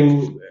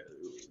porting,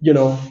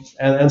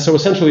 and so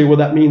essentially what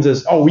that means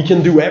is, we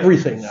can do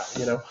everything now,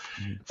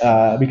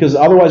 because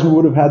otherwise we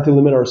would have had to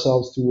limit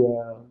ourselves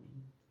to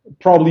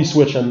probably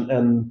Switch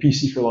and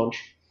PC for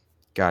launch.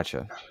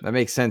 Gotcha. That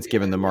makes sense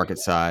given the market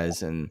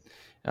size and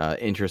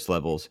interest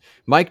levels.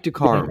 Mike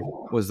Ducarme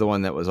was the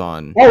one that was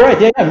on. Oh, right.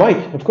 Yeah,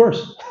 Mike, of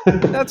course.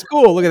 That's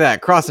cool. Look at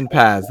that. Crossing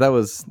paths.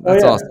 That's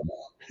awesome.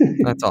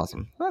 That's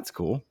awesome. That's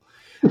cool.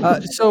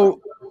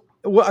 So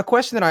a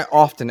question that I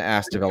often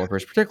ask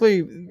developers,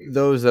 particularly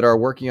those that are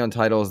working on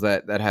titles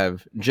that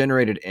have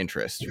generated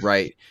interest,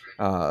 right?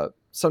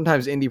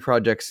 Sometimes indie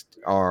projects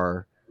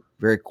are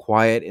very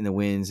quiet in the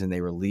winds and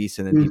they release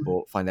and then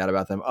people find out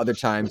about them. Other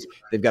times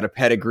they've got a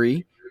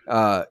pedigree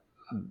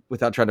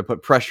without trying to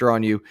put pressure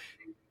on you.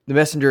 The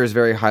Messenger is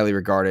very highly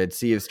regarded.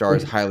 Sea of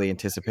Stars highly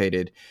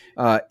anticipated.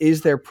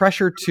 Is there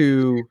pressure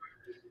to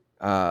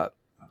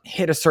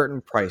hit a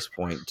certain price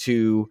point,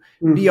 to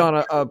be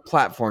on a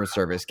platform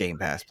service, Game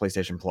Pass,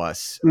 PlayStation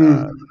Plus,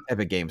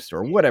 Epic Game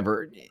Store,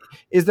 whatever?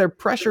 Is there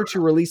pressure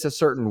to release a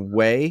certain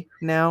way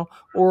now,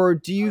 or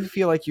do you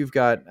feel like you've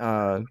got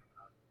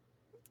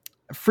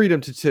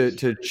freedom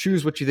to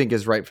choose what you think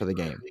is right for the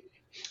game?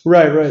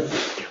 Right.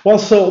 Well,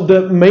 so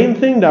the main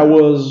thing that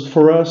was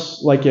for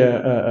us, like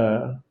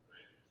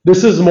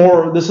this is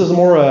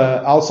more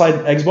outside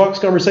Xbox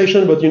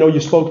conversation, but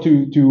you spoke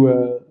to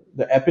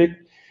the Epic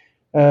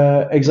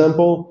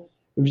example.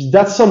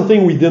 That's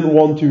something we didn't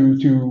want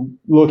to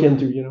look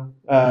into,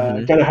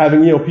 kind of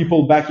having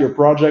people back your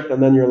project,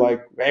 and then you're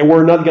like, hey,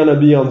 we're not gonna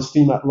be on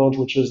Steam at launch,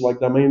 which is like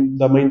the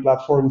main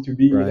platform to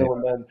be, right.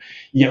 And then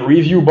you get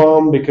review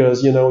bomb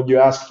because you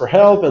asked for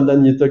help and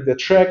then you took the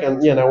check,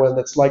 and and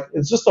it's like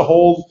it's just a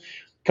whole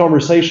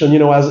conversation.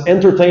 As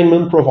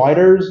entertainment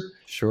providers,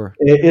 Sure.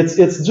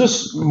 it's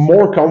just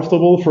more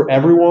comfortable for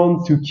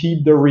everyone to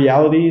keep the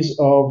realities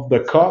of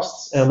the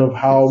costs and of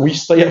how we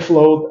stay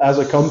afloat as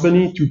a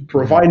company to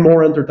provide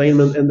more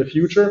entertainment in the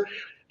future,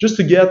 just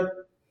to get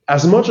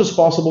as much as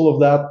possible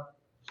of that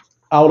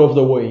out of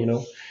the way.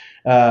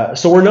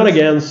 So we're not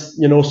against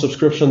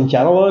subscription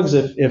catalogs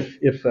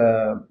if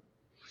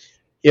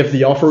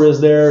the offer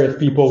is there, if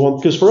people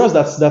want, because for us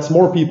that's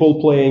more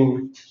people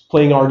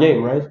playing our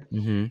game, right?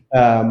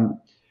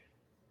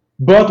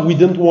 But we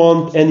didn't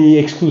want any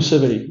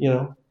exclusivity.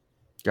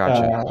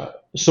 Gotcha.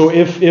 So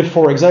if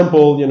for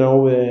example,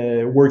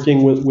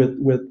 working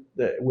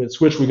with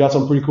Switch, we got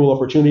some pretty cool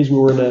opportunities. We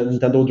were in a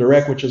Nintendo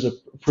Direct, which is a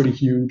pretty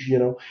huge.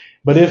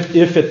 But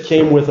if it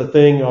came with a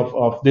thing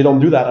of they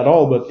don't do that at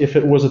all, but if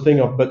it was a thing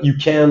of, but you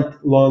can't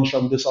launch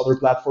on this other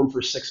platform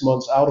for 6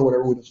 months out or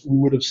whatever, we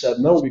would have said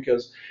no,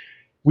 because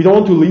we don't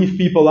want to leave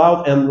people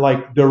out. And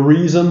like the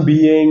reason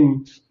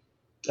being,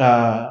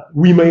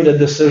 we made a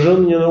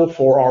decision,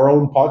 for our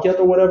own pocket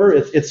or whatever.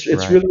 It's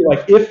right. Really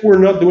like, if we're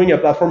not doing a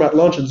platform at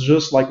launch, it's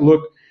just like,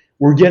 look,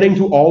 we're getting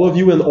to all of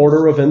you in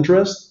order of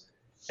interest,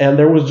 and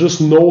there was just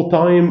no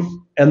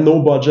time and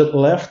no budget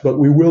left, but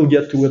we will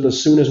get to it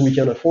as soon as we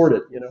can afford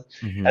it,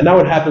 And now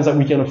it happens that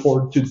we can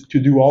afford to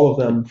do all of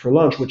them for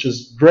launch, which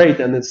is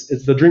great, and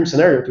it's the dream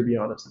scenario, to be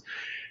honest.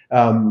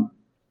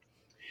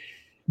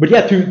 But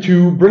yeah,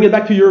 to bring it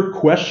back to your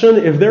question,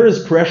 if there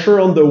is pressure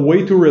on the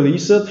way to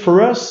release it,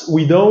 for us,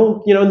 we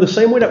don't, in the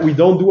same way that we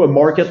don't do a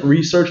market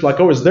research, like,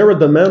 is there a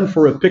demand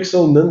for a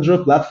Pixel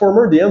Ninja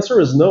platformer? The answer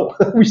is no.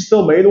 We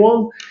still made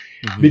one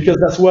because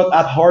that's what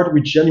at heart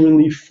we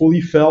genuinely fully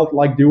felt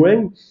like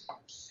doing.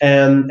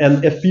 And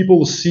if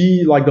people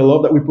see like the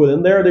love that we put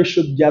in there, they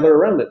should gather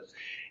around it.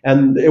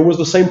 And it was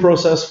the same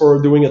process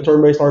for doing a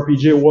turn-based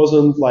RPG. It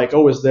wasn't like,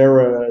 is there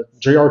a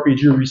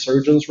JRPG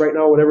resurgence right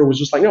now, whatever. It was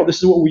just like, no, this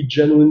is what we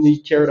genuinely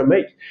care to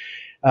make.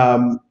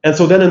 And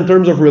so then in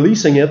terms of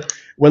releasing it,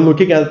 when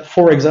looking at,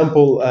 for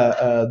example,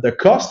 the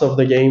cost of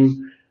the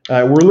game,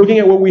 we're looking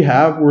at what we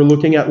have. We're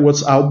looking at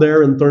what's out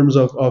there in terms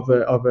of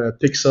a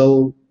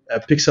pixel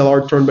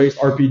art turn-based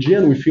RPG,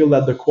 and we feel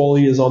that the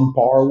quality is on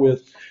par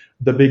with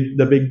the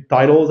big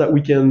titles that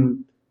we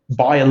can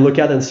buy and look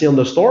at and see on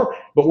the store.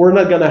 But we're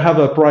not going to have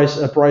a price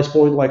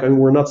point like,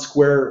 we're not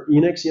Square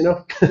Enix,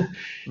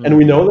 and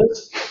we know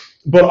this.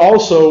 But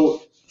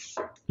also,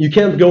 you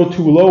can't go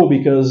too low,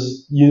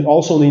 because you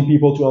also need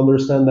people to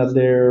understand that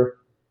they're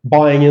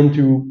buying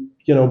into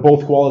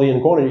both quality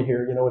and quantity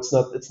here. It's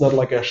not a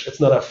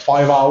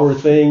 5-hour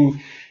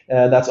thing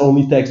that's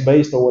only text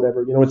based or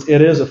whatever.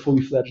 It is a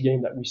fully fledged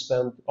game that we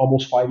spent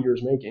almost 5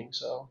 years making.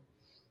 So,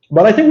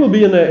 but I think we'll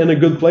be in a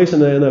good place,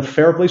 in a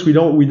fair place. We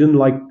didn't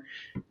like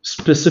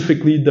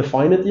specifically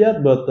define it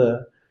yet, but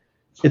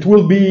it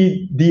will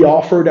be the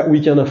offer that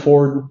we can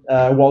afford,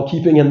 while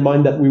keeping in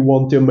mind that we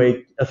want to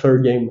make a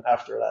third game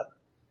after that.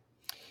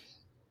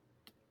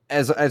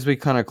 As we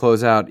kind of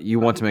close out, you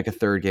want to make a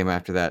third game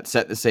after that,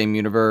 set the same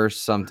universe,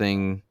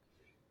 something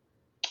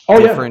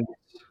different?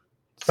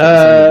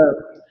 Yeah.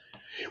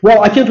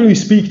 Well, I can't really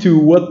speak to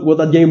what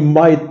that game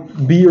might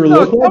be or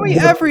look like. Tell me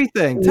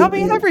everything. Tell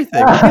me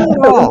everything.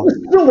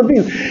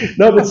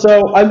 No, but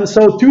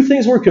so two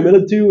things we're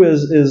committed to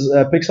is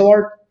pixel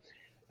art,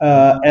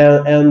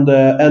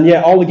 and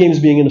yeah, all the games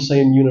being in the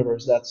same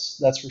universe.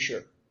 That's for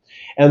sure.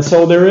 And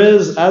so there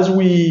is, as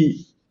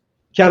we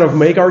kind of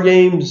make our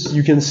games,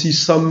 you can see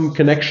some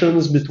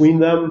connections between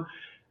them,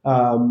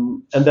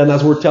 and then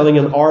as we're telling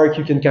an arc,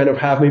 you can kind of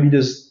have maybe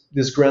this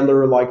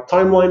grander like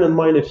timeline in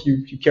mind if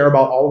you care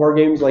about all of our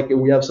games. Like,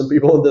 we have some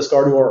people in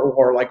Discord who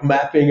are like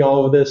mapping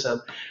all of this,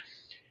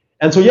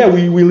 and so yeah,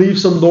 we leave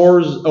some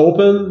doors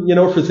open,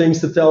 for things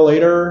to tell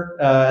later,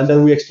 and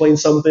then we explain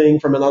something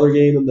from another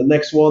game in the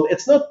next one.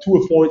 It's not to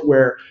a point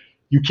where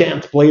you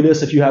can't play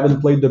this if you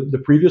haven't played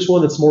the previous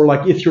one. It's more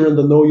like, if you're in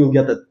the know, you'll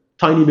get a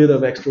tiny bit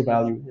of extra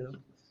value.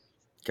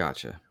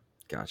 Gotcha.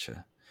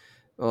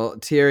 Well,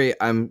 Theirry,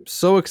 I'm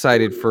so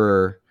excited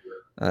for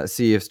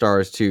Sea of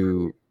Stars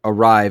to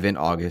arrive in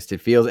August.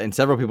 It feels, and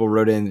several people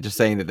wrote in just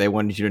saying that they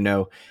wanted you to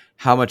know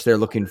how much they're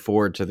looking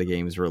forward to the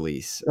game's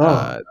release,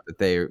 that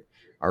they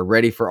are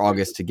ready for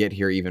August to get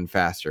here even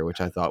faster,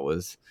 which I thought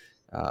was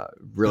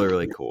really,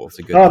 really cool. It's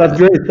a good. That's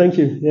great. Thank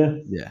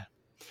you.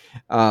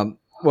 Yeah.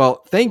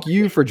 Well, thank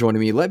you for joining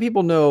me. Let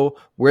people know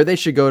where they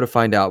should go to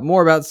find out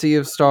more about Sea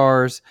of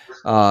Stars,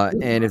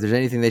 and if there's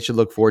anything they should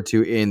look forward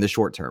to in the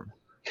short term.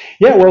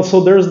 Yeah, well,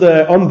 so there's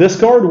on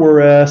Discord,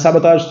 we're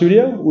Sabotage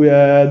Studio.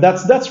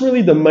 That's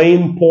really the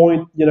main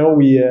point.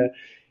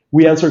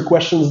 We answer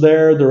questions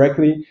there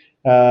directly.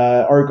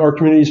 Our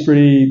community is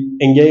pretty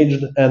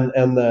engaged, and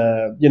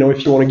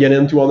if you want to get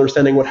into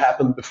understanding what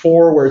happened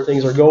before, where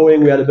things are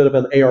going, we had a bit of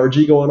an ARG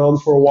going on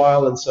for a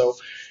while, and so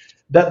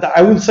that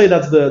I would say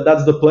that's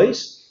the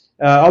place.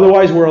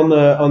 Otherwise, we're on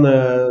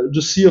the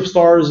just Sea of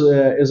Stars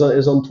is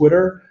on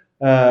Twitter.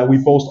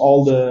 We post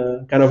all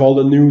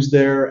the news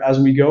there as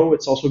we go.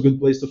 It's also a good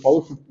place to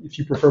follow if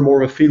you prefer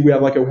more of a feed. We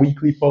have like a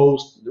weekly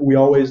post. We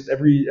always,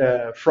 every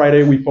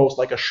Friday, we post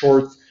like a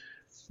short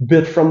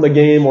bit from the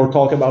game or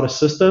talk about a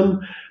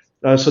system.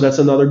 So that's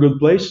another good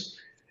place.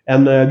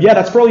 And yeah,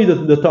 that's probably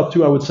the top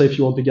two I would say if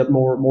you want to get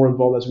more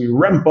involved as we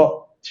ramp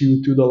up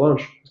to the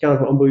launch. It's kind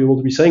of unbelievable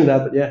to be saying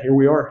that, but yeah, here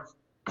we are.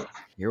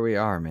 Here we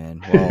are,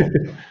 man.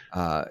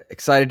 Well,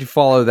 excited to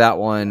follow that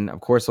one.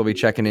 Of course, we'll be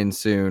checking in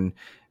soon.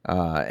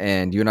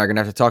 And you and I are going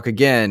to have to talk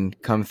again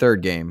come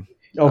third game.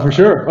 Oh, for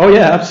sure. Oh,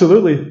 yeah,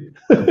 absolutely.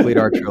 Complete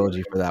our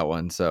trilogy for that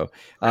one. So,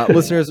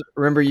 listeners,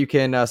 remember you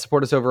can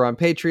support us over on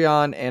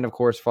Patreon and, of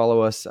course,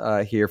 follow us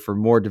here for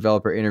more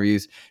developer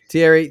interviews.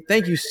 Theirry,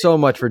 thank you so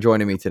much for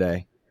joining me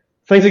today.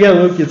 Thanks again,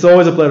 Luke. It's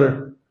always a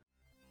pleasure.